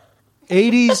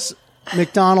 80s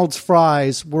McDonald's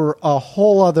fries were a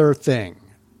whole other thing.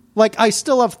 Like, I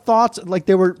still have thoughts... Like,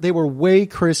 they were way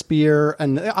crispier,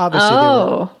 and obviously they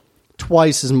were...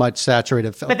 twice as much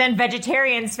saturated fat. But then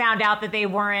vegetarians found out that they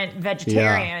weren't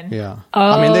vegetarian. Yeah. Oh.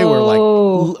 I mean, they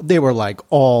were like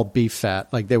all beef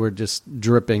fat. Like they were just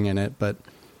dripping in it, but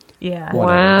yeah.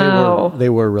 Whatever. Wow. They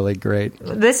were really great.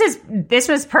 This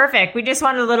was perfect. We just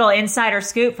wanted a little insider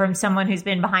scoop from someone who's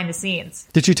been behind the scenes.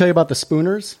 Did she tell you about the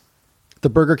Spooners? The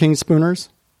Burger King Spooners?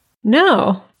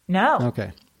 No.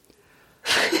 Okay.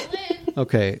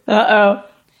 Okay. Uh-oh.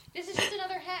 This is just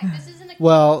another hack. This isn't a...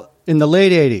 Well, in the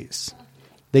late 80s,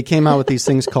 they came out with these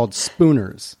things called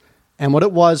spooners. And what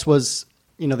it was,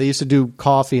 you know, they used to do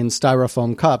coffee in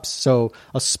styrofoam cups. So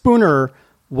a spooner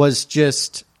was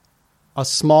just a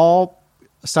small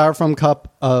styrofoam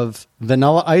cup of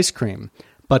vanilla ice cream,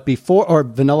 or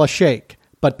vanilla shake.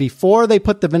 But before they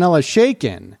put the vanilla shake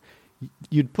in,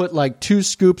 you'd put like 2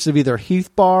 scoops of either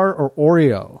Heath Bar or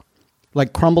Oreo,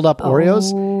 like crumbled up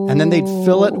Oreos, and then they'd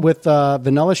fill it with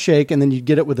vanilla shake, and then you'd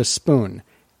get it with a spoon.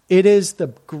 It is the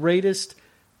greatest.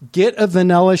 Get a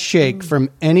vanilla shake from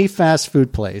any fast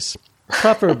food place,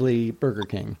 preferably Burger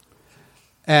King,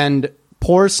 and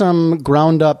pour some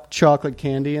ground up chocolate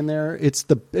candy in there. I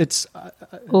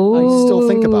still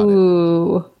think about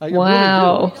it.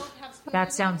 Wow. Really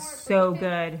That sounds so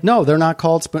good. no, they're not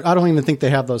called spoon. I don't even think they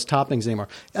have those toppings anymore.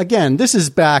 Again, this is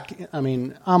back. I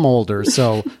mean, I'm older,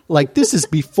 so like this is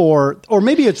before, or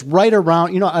maybe it's right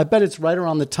around. You know, I bet it's right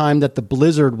around the time that the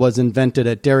Blizzard was invented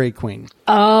at Dairy Queen.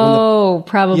 Oh,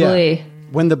 probably. Yeah.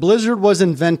 When the Blizzard was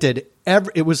invented,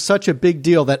 it was such a big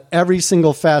deal that every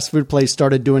single fast food place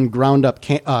started doing ground up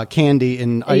candy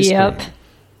and ice cream.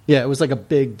 Yeah, it was like a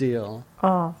big deal.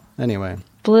 Oh. Anyway.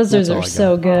 Blizzards are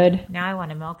so good. Now I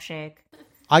want a milkshake.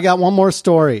 I got one more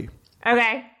story.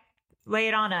 Okay. Lay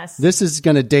it on us. This is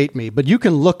going to date me, but you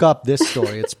can look up this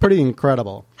story. It's pretty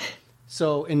incredible.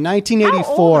 So in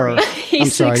 1984... I'm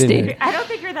sorry, 60. I don't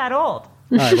think you're that old.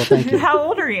 All right, well, thank you. How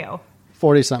old are you?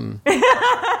 40-something.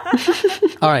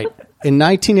 All right. In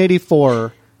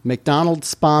 1984, McDonald's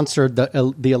sponsored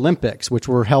the Olympics, which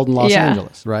were held in Los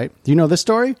Angeles, right? Do you know this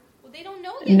story? Well, they don't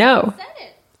know that. No.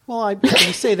 Well,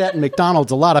 you say that in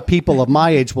McDonald's, a lot of people of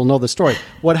my age will know the story.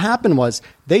 What happened was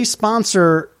they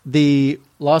sponsor the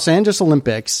Los Angeles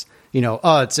Olympics. You know,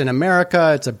 it's in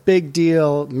America. It's a big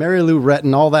deal. Mary Lou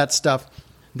Retton, all that stuff.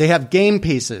 They have game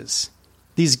pieces.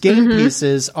 These game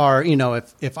pieces are, you know,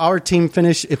 if our team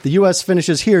if the U.S.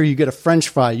 finishes here, you get a French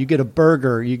fry, you get a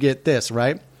burger, you get this,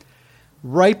 right?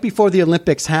 Right before the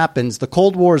Olympics happens, the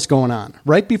Cold War is going on.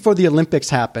 Right before the Olympics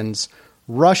happens,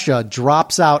 Russia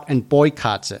drops out and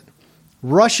boycotts it.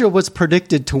 Russia was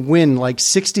predicted to win like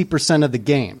 60% of the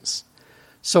games.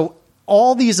 So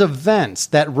all these events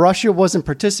that Russia wasn't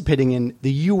participating in,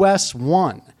 the U.S.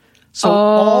 won. So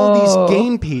all these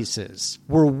game pieces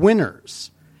were winners.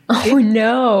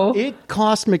 No. It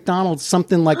cost McDonald's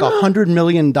something like $100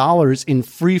 million in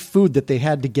free food that they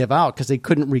had to give out because they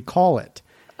couldn't recall it.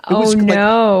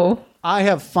 No. I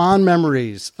have fond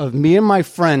memories of me and my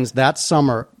friends that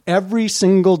summer. Every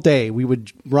single day, we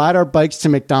would ride our bikes to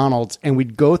McDonald's and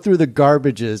we'd go through the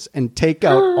garbages and take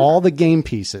out all the game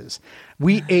pieces.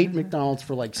 We ate McDonald's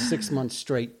for like 6 months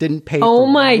straight. Didn't pay for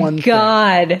one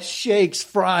God. thing. Shakes,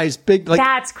 fries, big. Like,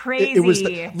 that's crazy. It was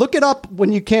look it up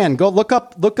when you can. Go look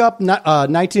up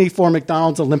 1984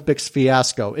 McDonald's Olympics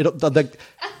fiasco.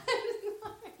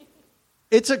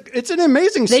 It's an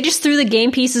amazing. They just threw the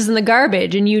game pieces in the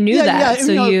garbage, and you knew that. Yeah,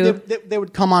 So they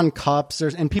would come on cups,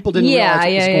 and people didn't realize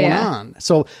what was going on.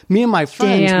 So me and my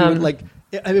friends, we would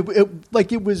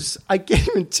it was. I can't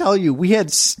even tell you. We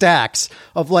had stacks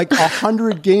of like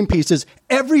 100 game pieces.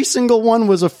 Every single one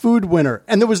was a food winner,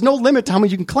 and there was no limit to how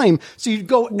many you can claim. So you'd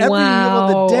go every meal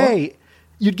of the day.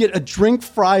 You'd get a drink,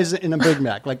 fries, and a Big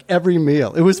Mac, like every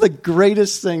meal. It was the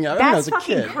greatest thing ever. That's as a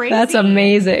kid. crazy. That's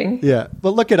amazing. Yeah,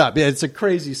 but look it up. Yeah, it's a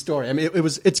crazy story. I mean,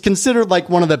 it's considered like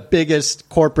one of the biggest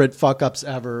corporate fuck ups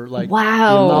ever. Like the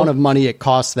amount of money it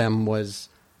cost them was.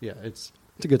 Yeah, it's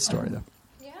a good story though.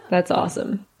 Yeah, that's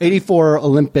awesome. 84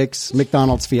 Olympics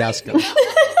McDonald's fiasco. All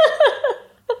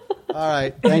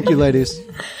right, thank you, ladies.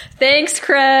 Thanks,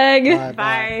 Craig.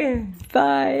 Bye.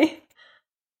 Bye.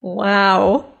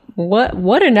 Wow.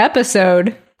 What an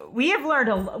episode. We have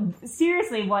learned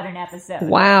seriously, what an episode.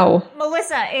 Wow.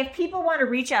 Melissa, if people want to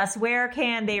reach us, where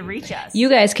can they reach us? You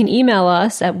guys can email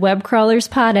us at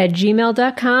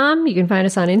webcrawlerspod@gmail.com. You can find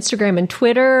us on Instagram and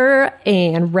Twitter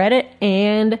and Reddit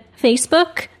and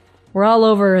Facebook. We're all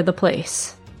over the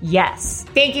place. Yes.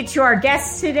 Thank you to our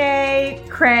guests today,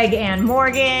 Craig and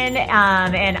Morgan.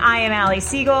 And I am Allie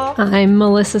Siegel. I'm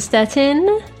Melissa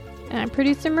Stettin. And I'm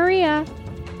producer Maria.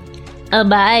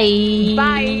 Bye.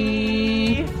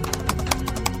 Bye.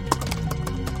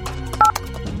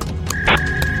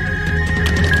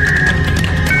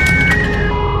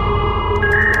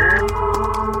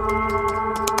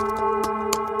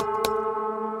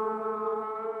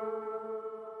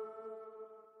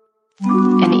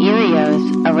 An Erios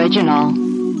original.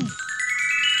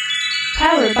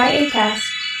 Powered by Acast.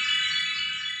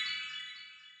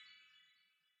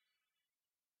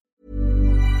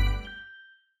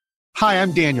 Hi,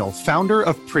 I'm Daniel, founder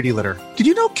of Pretty Litter. Did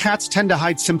you know cats tend to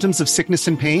hide symptoms of sickness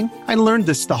and pain? I learned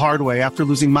this the hard way after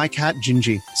losing my cat,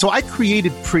 Gingy. So I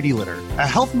created Pretty Litter, a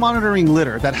health monitoring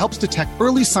litter that helps detect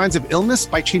early signs of illness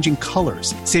by changing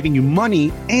colors, saving you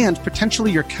money and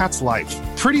potentially your cat's life.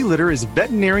 Pretty Litter is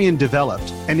veterinarian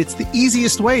developed, and it's the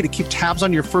easiest way to keep tabs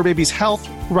on your fur baby's health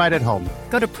right at home.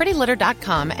 Go to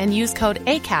prettylitter.com and use code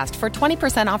ACAST for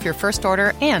 20% off your first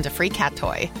order and a free cat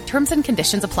toy. Terms and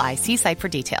conditions apply. See site for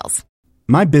details.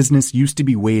 My business used to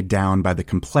be weighed down by the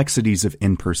complexities of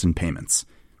in-person payments.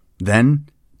 Then,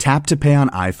 Tap to Pay on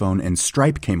iPhone and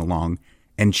Stripe came along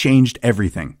and changed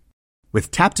everything.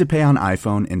 With Tap to Pay on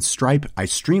iPhone and Stripe, I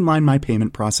streamlined my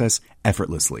payment process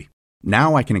effortlessly.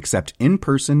 Now I can accept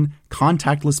in-person,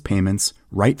 contactless payments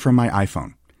right from my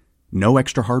iPhone. No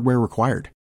extra hardware required.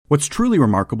 What's truly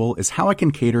remarkable is how I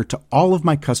can cater to all of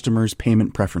my customers'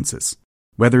 payment preferences.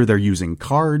 Whether they're using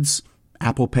cards,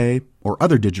 Apple Pay, or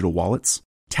other digital wallets,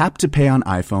 Tap to Pay on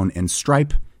iPhone and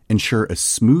Stripe ensure a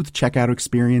smooth checkout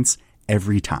experience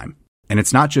every time. And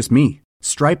it's not just me.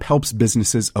 Stripe helps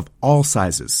businesses of all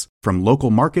sizes, from local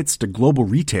markets to global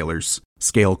retailers,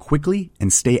 scale quickly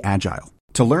and stay agile.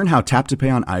 To learn how Tap to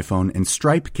Pay on iPhone and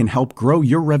Stripe can help grow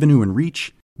your revenue and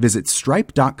reach, visit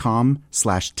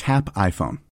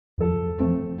stripe.com/tapiphone.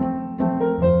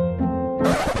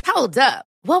 Hold up.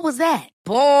 What was that?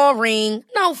 Boring.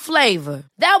 No flavor.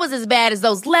 That was as bad as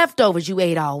those leftovers you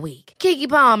ate all week. Keke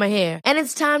Palmer here, and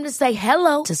it's time to say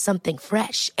hello to something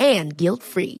fresh and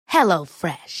guilt-free.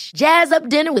 HelloFresh. Jazz up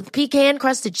dinner with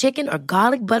pecan-crusted chicken or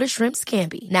garlic butter shrimp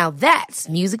scampi. Now that's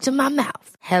music to my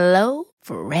mouth.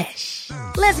 HelloFresh.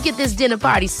 Let's get this dinner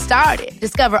party started.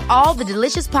 Discover all the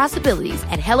delicious possibilities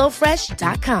at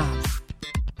HelloFresh.com.